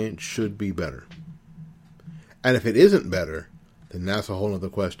science should be better. And if it isn't better, then that's a whole other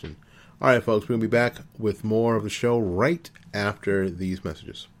question. All right, folks, we'll be back with more of the show right after these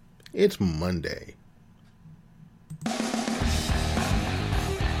messages. It's Monday.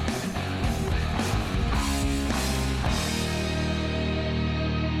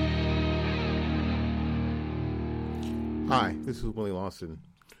 Hi, this is Willie Lawson.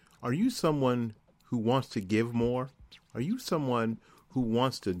 Are you someone who wants to give more? Are you someone who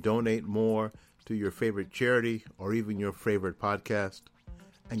wants to donate more to your favorite charity or even your favorite podcast,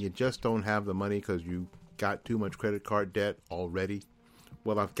 and you just don't have the money because you got too much credit card debt already?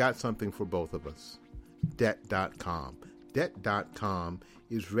 Well, I've got something for both of us. Debt.com. Debt.com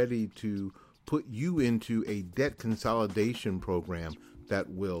is ready to put you into a debt consolidation program that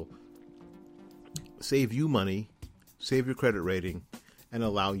will save you money, save your credit rating, and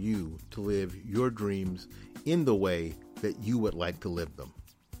allow you to live your dreams in the way that you would like to live them.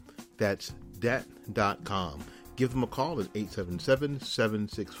 That's Debt.com. Give them a call at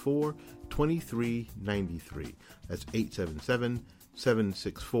 877-764-2393. That's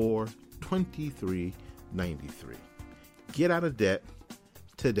 877-764-2393. Get out of debt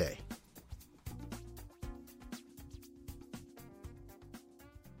today.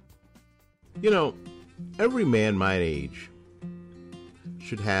 You know, every man my age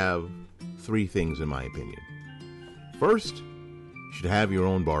should have 3 things, in my opinion. First, you should have your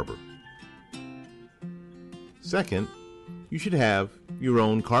own barber. Second, you should have your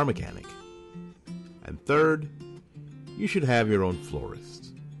own car mechanic. And third, you should have your own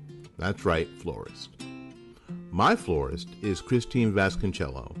florist. That's right, florist. My florist is Christine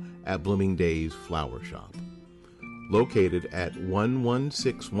Vasconcello at Blooming Days Flower Shop, located at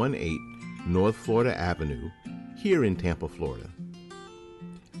 11618 North Florida Avenue, here in Tampa, Florida.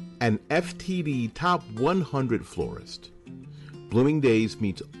 An FTD Top 100 florist, Blooming Days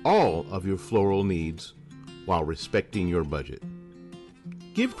meets all of your floral needs while respecting your budget.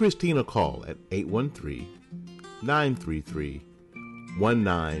 Give Christine a call at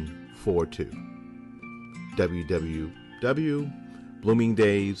 813-933-1942.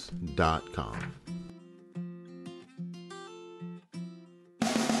 www.bloomingdays.com.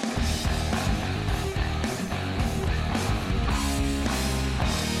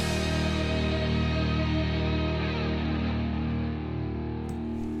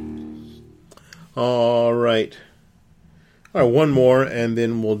 All right. All right, one more, and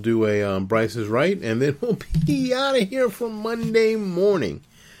then we'll do a Bryce is Right, and then we'll be out of here for Monday morning.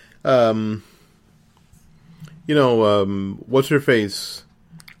 What's her face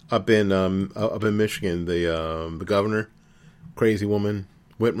up in Michigan? The governor, crazy woman,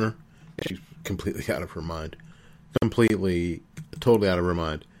 Whitmer. She's completely out of her mind. Totally out of her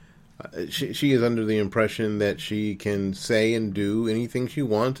mind. She is under the impression that she can say and do anything she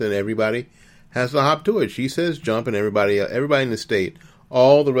wants, and everybody has to hop to it. She says jump, and everybody in the state,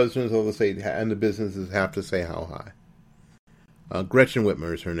 all the residents of the state and the businesses have to say how high. Gretchen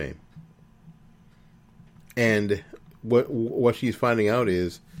Whitmer is her name. And what she's finding out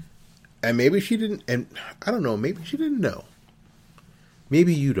is, and maybe she didn't, and I don't know, maybe she didn't know.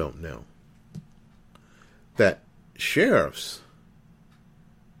 Maybe you don't know that sheriffs,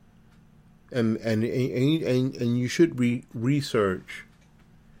 and you should research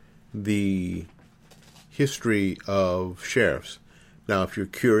the history of sheriffs. Now, if you're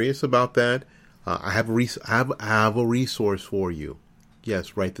curious about that, I have a resource for you.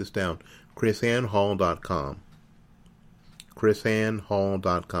 Yes, write this down. chrisannhall.com.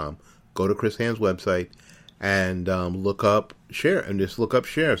 chrisannhall.com. Go to Chris Ann's website and look up sheriffs.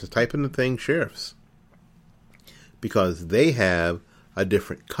 Just type in the thing sheriffs, because they have a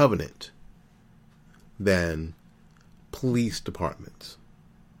different covenant than police departments.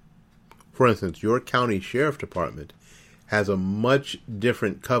 For instance, your county sheriff department has a much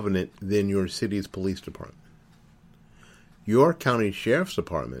different covenant than your city's police department. Your county sheriff's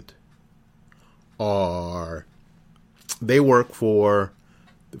department they work for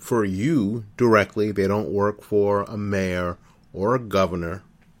you directly. They don't work for a mayor or a governor.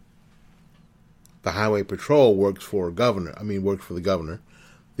 The highway patrol works for the governor.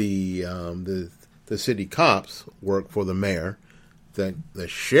 The city cops work for the mayor. The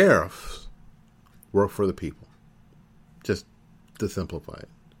sheriffs work for the people. Just to simplify it.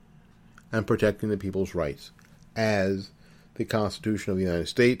 And protecting the people's rights as the Constitution of the United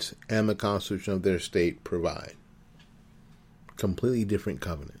States and the Constitution of their state provide. Completely different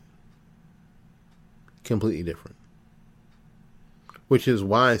covenant. Completely different. Which is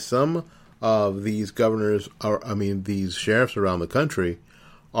why some of these these sheriffs around the country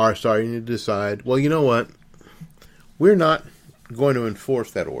are starting to decide, well, you know what? We're not going to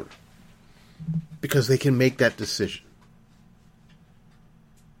enforce that order. Because they can make that decision.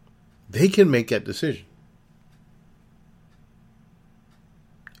 They can make that decision.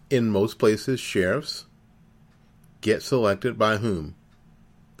 In most places, sheriffs get selected by whom?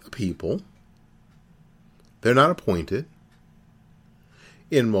 The people. They're not appointed.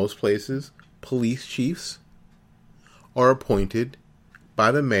 In most places, police chiefs are appointed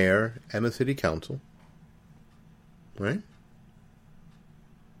by the mayor and the city council. Right?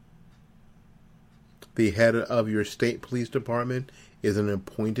 The head of your state police department is an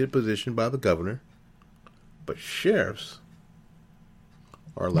appointed position by the governor, but sheriffs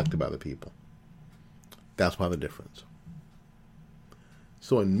are elected by the people. That's why the difference.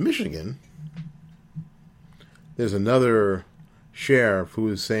 So in Michigan, there's another sheriff who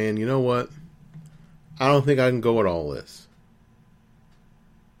is saying, you know what? I don't think I can go with all this.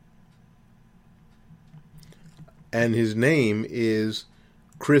 And his name is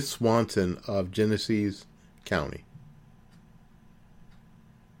Chris Swanson of Genesee County.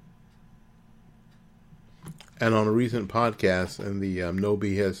 And on a recent podcast in the No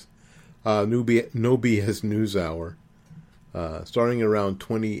BS News Hour, starting around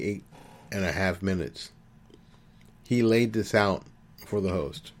 28 and a half minutes, he laid this out for the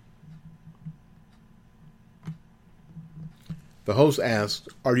host. The host asked,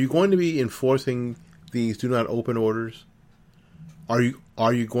 "Are you going to be enforcing these do not open orders? Are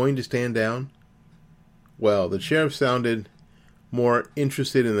you going to stand down?" Well, the sheriff sounded more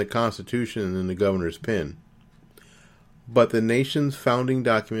interested in the Constitution than the governor's pen. But the nation's founding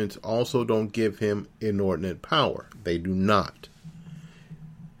documents also don't give him inordinate power. They do not.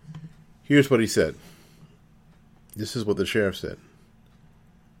 Here's what he said. This is what the sheriff said.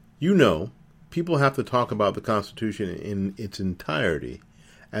 "You know, people have to talk about the Constitution in its entirety,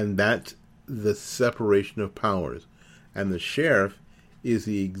 and that's the separation of powers. And the sheriff is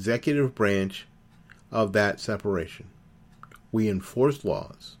the executive branch of that separation. We enforce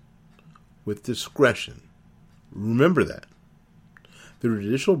laws with discretion. Remember that. The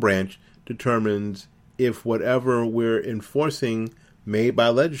judicial branch determines if whatever we're enforcing made by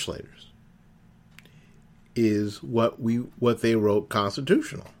legislators is what they wrote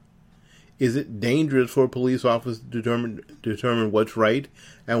constitutional. Is it dangerous for a police officer to determine what's right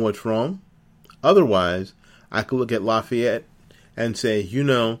and what's wrong? Otherwise, I could look at Lafayette and say,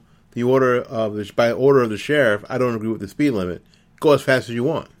 by order of the sheriff, I don't agree with the speed limit. Go as fast as you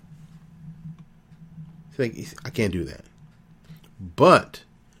want." It's like, I can't do that. But,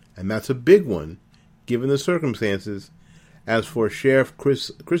 and that's a big one, given the circumstances, as for Sheriff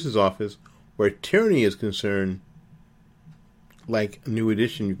Chris's office, where tyranny is concerned, like New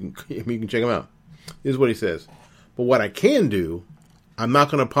Edition, you can check him out. This is what he says. "But what I can do, I'm not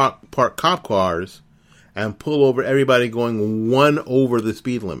going to park cop cars and pull over everybody going 1 over the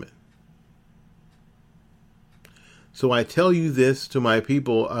speed limit. So I tell this to my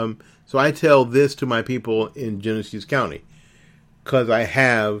people in Genesee County, because I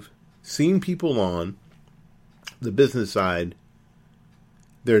have seen people on the business side,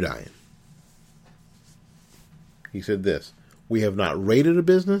 they're dying." He said this: "We have not raided a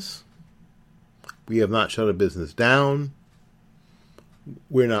business. We have not shut a business down.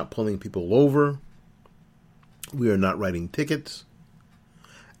 We're not pulling people over. We are not writing tickets.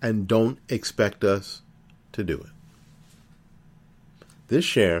 And don't expect us to do it." This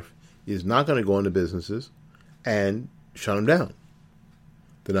sheriff is not going to go into businesses and shut them down.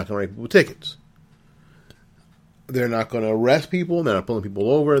 They're not going to write people tickets. They're not going to arrest people. They're not pulling people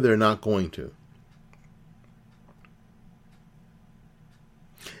over. They're not going to.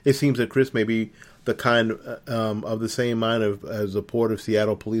 It seems that Chris may be the kind of the same mind as the Port of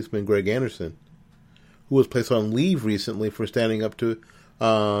Seattle policeman Greg Anderson, who was placed on leave recently for standing up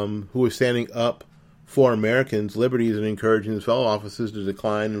for Americans' liberties and encouraging his fellow officers to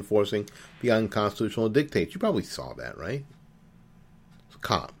decline enforcing the unconstitutional dictates. You probably saw that, right? It's a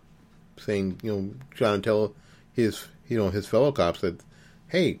cop saying, trying to tell his fellow cops that,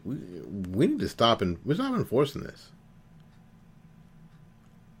 hey, we need to stop and we're not enforcing this.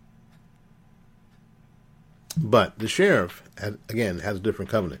 But the sheriff, has a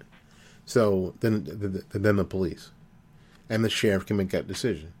different covenant than the police. And the sheriff can make that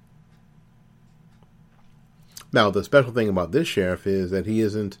decision. Now, the special thing about this sheriff is that he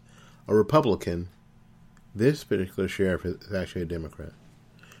isn't a Republican. This particular sheriff is actually a Democrat.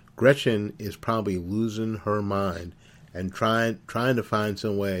 Gretchen is probably losing her mind and trying to find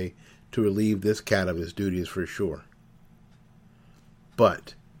some way to relieve this cat of his duties for sure.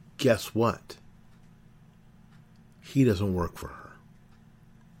 But guess what? He doesn't work for her.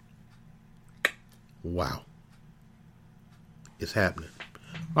 Wow. It's happening.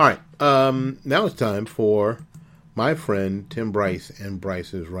 All right. Now it's time for my friend Tim Bryce and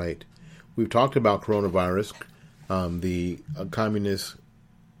Bryce is Right. We've talked about coronavirus, the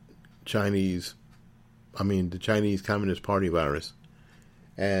Chinese Communist Party virus,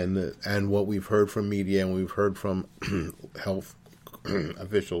 and what we've heard from media and we've heard from health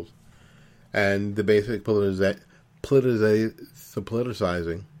officials, and the basic politicizing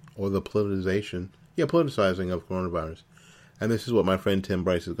of coronavirus. And this is what my friend Tim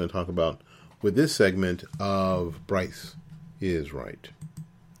Bryce is going to talk about with this segment of Bryce is Right.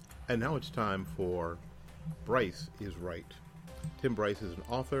 And now it's time for Bryce is Right. Tim Bryce is an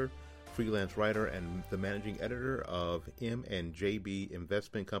author, freelance writer, and the managing editor of M&JB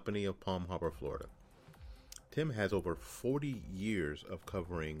Investment Company of Palm Harbor, Florida. Tim has over 40 years of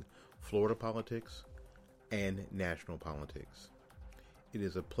covering Florida politics and national politics. It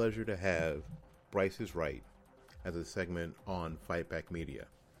is a pleasure to have Bryce is Right as a segment on Fight Back Media.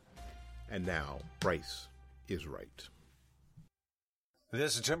 And now, Bryce is Right.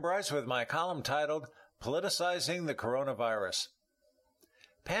 This is Tim Bryce with my column titled Politicizing the Coronavirus.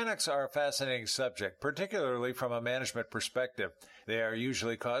 Panics are a fascinating subject, particularly from a management perspective. They are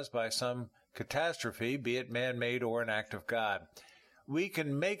usually caused by some catastrophe, be it man-made or an act of God. We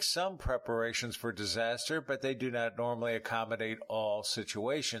can make some preparations for disaster, but they do not normally accommodate all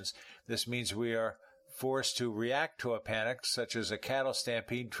situations. This means we are forced to react to a panic, such as a cattle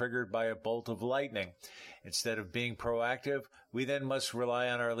stampede triggered by a bolt of lightning. Instead of being proactive, we then must rely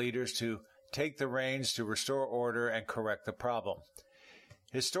on our leaders to take the reins to restore order and correct the problem.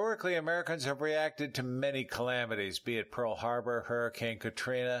 Historically, Americans have reacted to many calamities, be it Pearl Harbor, Hurricane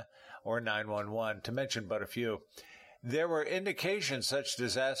Katrina, or 9/11, to mention but a few. There were indications such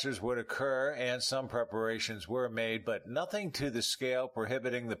disasters would occur, and some preparations were made, but nothing to the scale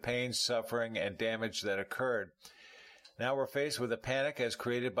prohibiting the pain, suffering, and damage that occurred. Now we're faced with a panic as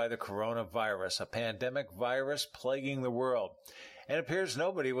created by the coronavirus, a pandemic virus plaguing the world, and it appears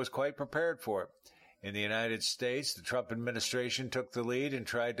nobody was quite prepared for it. In the United States, the Trump administration took the lead and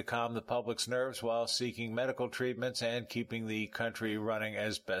tried to calm the public's nerves while seeking medical treatments and keeping the country running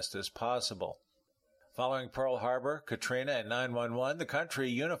as best as possible. Following Pearl Harbor, Katrina, and 9/11, the country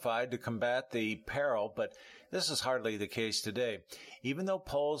unified to combat the peril, but this is hardly the case today. Even though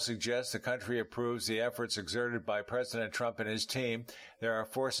polls suggest the country approves the efforts exerted by President Trump and his team, there are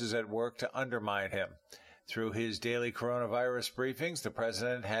forces at work to undermine him. Through his daily coronavirus briefings, the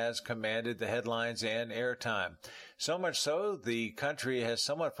president has commanded the headlines and airtime. So much so, the country has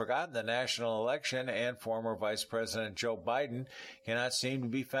somewhat forgotten the national election, and former Vice President Joe Biden cannot seem to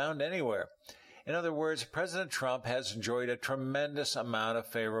be found anywhere. In other words, President Trump has enjoyed a tremendous amount of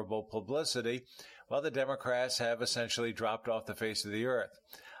favorable publicity, while the Democrats have essentially dropped off the face of the earth.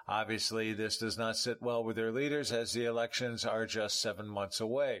 Obviously, this does not sit well with their leaders, as the elections are just 7 months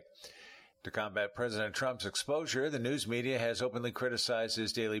away. To combat President Trump's exposure, the news media has openly criticized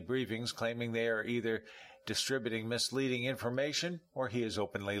his daily briefings, claiming they are either distributing misleading information or he is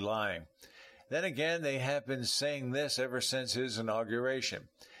openly lying. Then again, they have been saying this ever since his inauguration.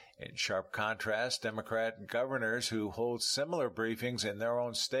 In sharp contrast, Democrat governors who hold similar briefings in their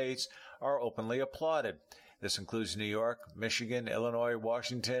own states are openly applauded. This includes New York, Michigan, Illinois,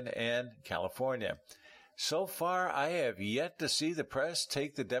 Washington, and California. So far, I have yet to see the press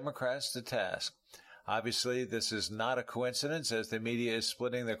take the Democrats to task. Obviously, this is not a coincidence, as the media is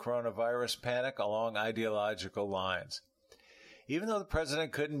splitting the coronavirus panic along ideological lines. Even though the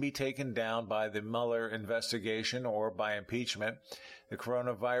president couldn't be taken down by the Mueller investigation or by impeachment, the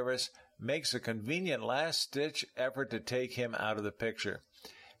coronavirus makes a convenient last-ditch effort to take him out of the picture.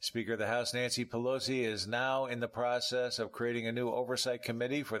 Speaker of the House Nancy Pelosi is now in the process of creating a new oversight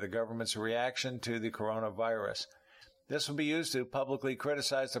committee for the government's reaction to the coronavirus. This will be used to publicly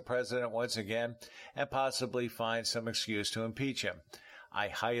criticize the president once again and possibly find some excuse to impeach him. I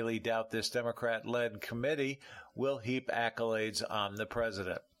highly doubt this Democrat-led committee will heap accolades on the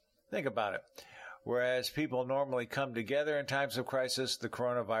president. Think about it. Whereas people normally come together in times of crisis, the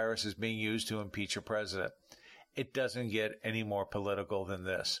coronavirus is being used to impeach a president. It doesn't get any more political than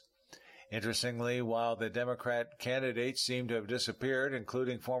this. Interestingly, while the Democrat candidates seem to have disappeared,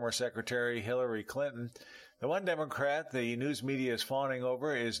 including former Secretary Hillary Clinton, the one Democrat the news media is fawning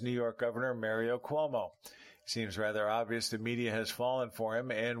over is New York Governor Mario Cuomo. It seems rather obvious the media has fallen for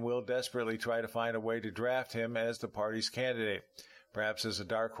him and will desperately try to find a way to draft him as the party's candidate, perhaps as a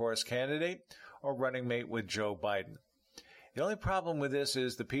dark horse candidate or running mate with Joe Biden. The only problem with this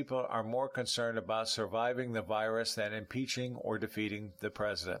is the people are more concerned about surviving the virus than impeaching or defeating the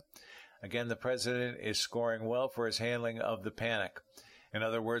president. Again, the president is scoring well for his handling of the panic. In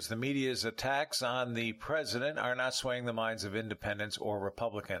other words, the media's attacks on the president are not swaying the minds of independents or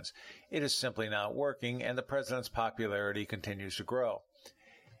Republicans. It is simply not working, and the president's popularity continues to grow.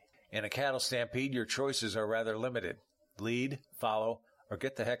 In a cattle stampede, your choices are rather limited. Lead, follow, or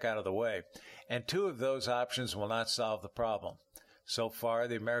get the heck out of the way. And two of those options will not solve the problem. So far,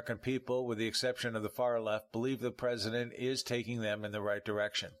 the American people, with the exception of the far left, believe the president is taking them in the right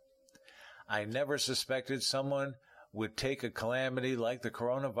direction. I never suspected someone would take a calamity like the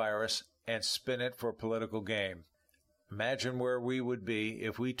coronavirus and spin it for political gain. Imagine where we would be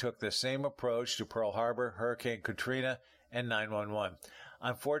if we took the same approach to Pearl Harbor, Hurricane Katrina, and 9/11.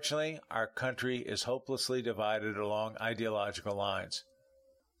 Unfortunately, our country is hopelessly divided along ideological lines.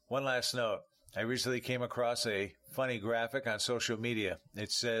 One last note. I recently came across a funny graphic on social media.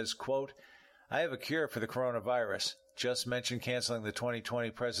 It says, quote, "I have a cure for the coronavirus. Just mention canceling the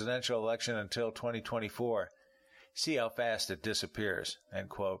 2020 presidential election until 2024. See how fast it disappears," end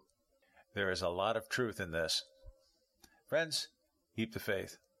quote. There is a lot of truth in this. Friends, keep the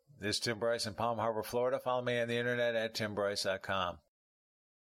faith. This is Tim Bryce in Palm Harbor, Florida. Follow me on the internet at timbryce.com.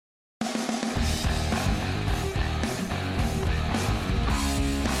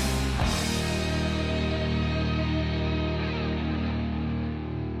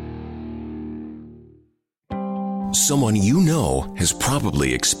 Someone you know has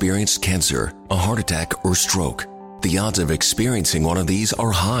probably experienced cancer, a heart attack, or stroke. The odds of experiencing one of these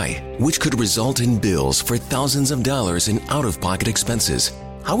are high, which could result in bills for thousands of dollars in out-of-pocket expenses.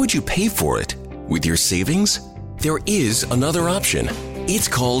 How would you pay for it? With your savings? There is another option. It's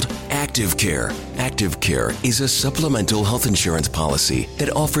called Active Care. Active Care is a supplemental health insurance policy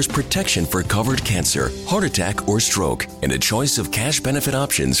that offers protection for covered cancer, heart attack, or stroke, and a choice of cash benefit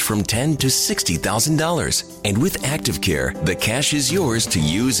options from $10,000 to $60,000. And with Active Care, the cash is yours to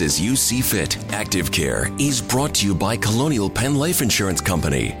use as you see fit. Active Care is brought to you by Colonial Penn Life Insurance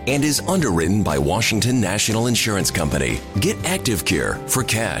Company and is underwritten by Washington National Insurance Company. Get Active Care for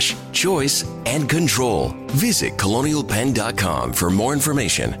cash, choice, and control. Visit colonialpenn.com for more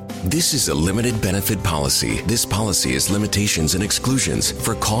information. This is a limited benefit policy. This policy has limitations and exclusions.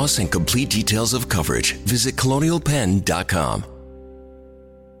 For costs and complete details of coverage, visit colonialpenn.com.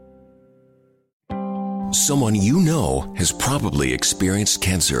 Someone you know has probably experienced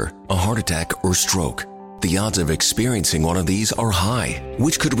cancer, a heart attack, or stroke. The odds of experiencing one of these are high,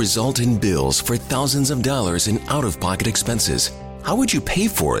 which could result in bills for thousands of dollars in out-of-pocket expenses. How would you pay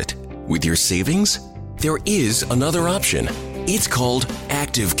for it? With your savings? There is another option. It's called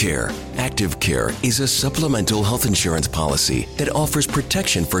Active Care. Active Care is a supplemental health insurance policy that offers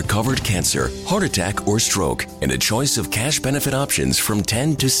protection for covered cancer, heart attack, or stroke, and a choice of cash benefit options from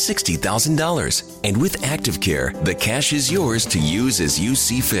 $10,000 to $60,000. And with Active Care, the cash is yours to use as you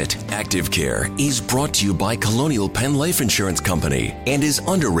see fit. Active Care is brought to you by Colonial Penn Life Insurance Company and is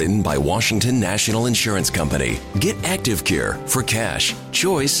underwritten by Washington National Insurance Company. Get Active Care for cash,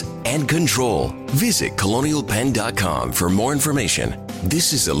 choice, and control. Visit colonialpenn.com for more information.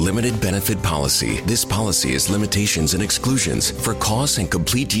 This is a limited benefit policy. This policy has limitations and exclusions. For costs and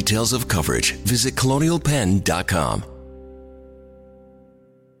complete details of coverage, visit colonialpenn.com.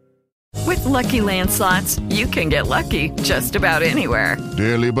 With Lucky Land Slots, you can get lucky just about anywhere.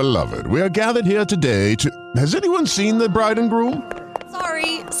 Dearly beloved, we are gathered here today to... Has anyone seen the bride and groom?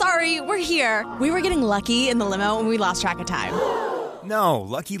 Sorry, we're here. We were getting lucky in the limo and we lost track of time. No,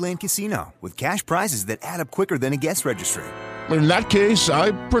 Lucky Land Casino, with cash prizes that add up quicker than a guest registry. In that case,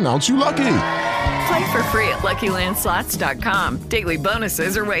 I pronounce you lucky. Play for free at LuckyLandSlots.com. Daily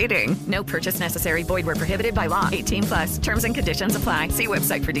bonuses are waiting. No purchase necessary. Void where prohibited by law. 18+. Terms and conditions apply. See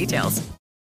website for details.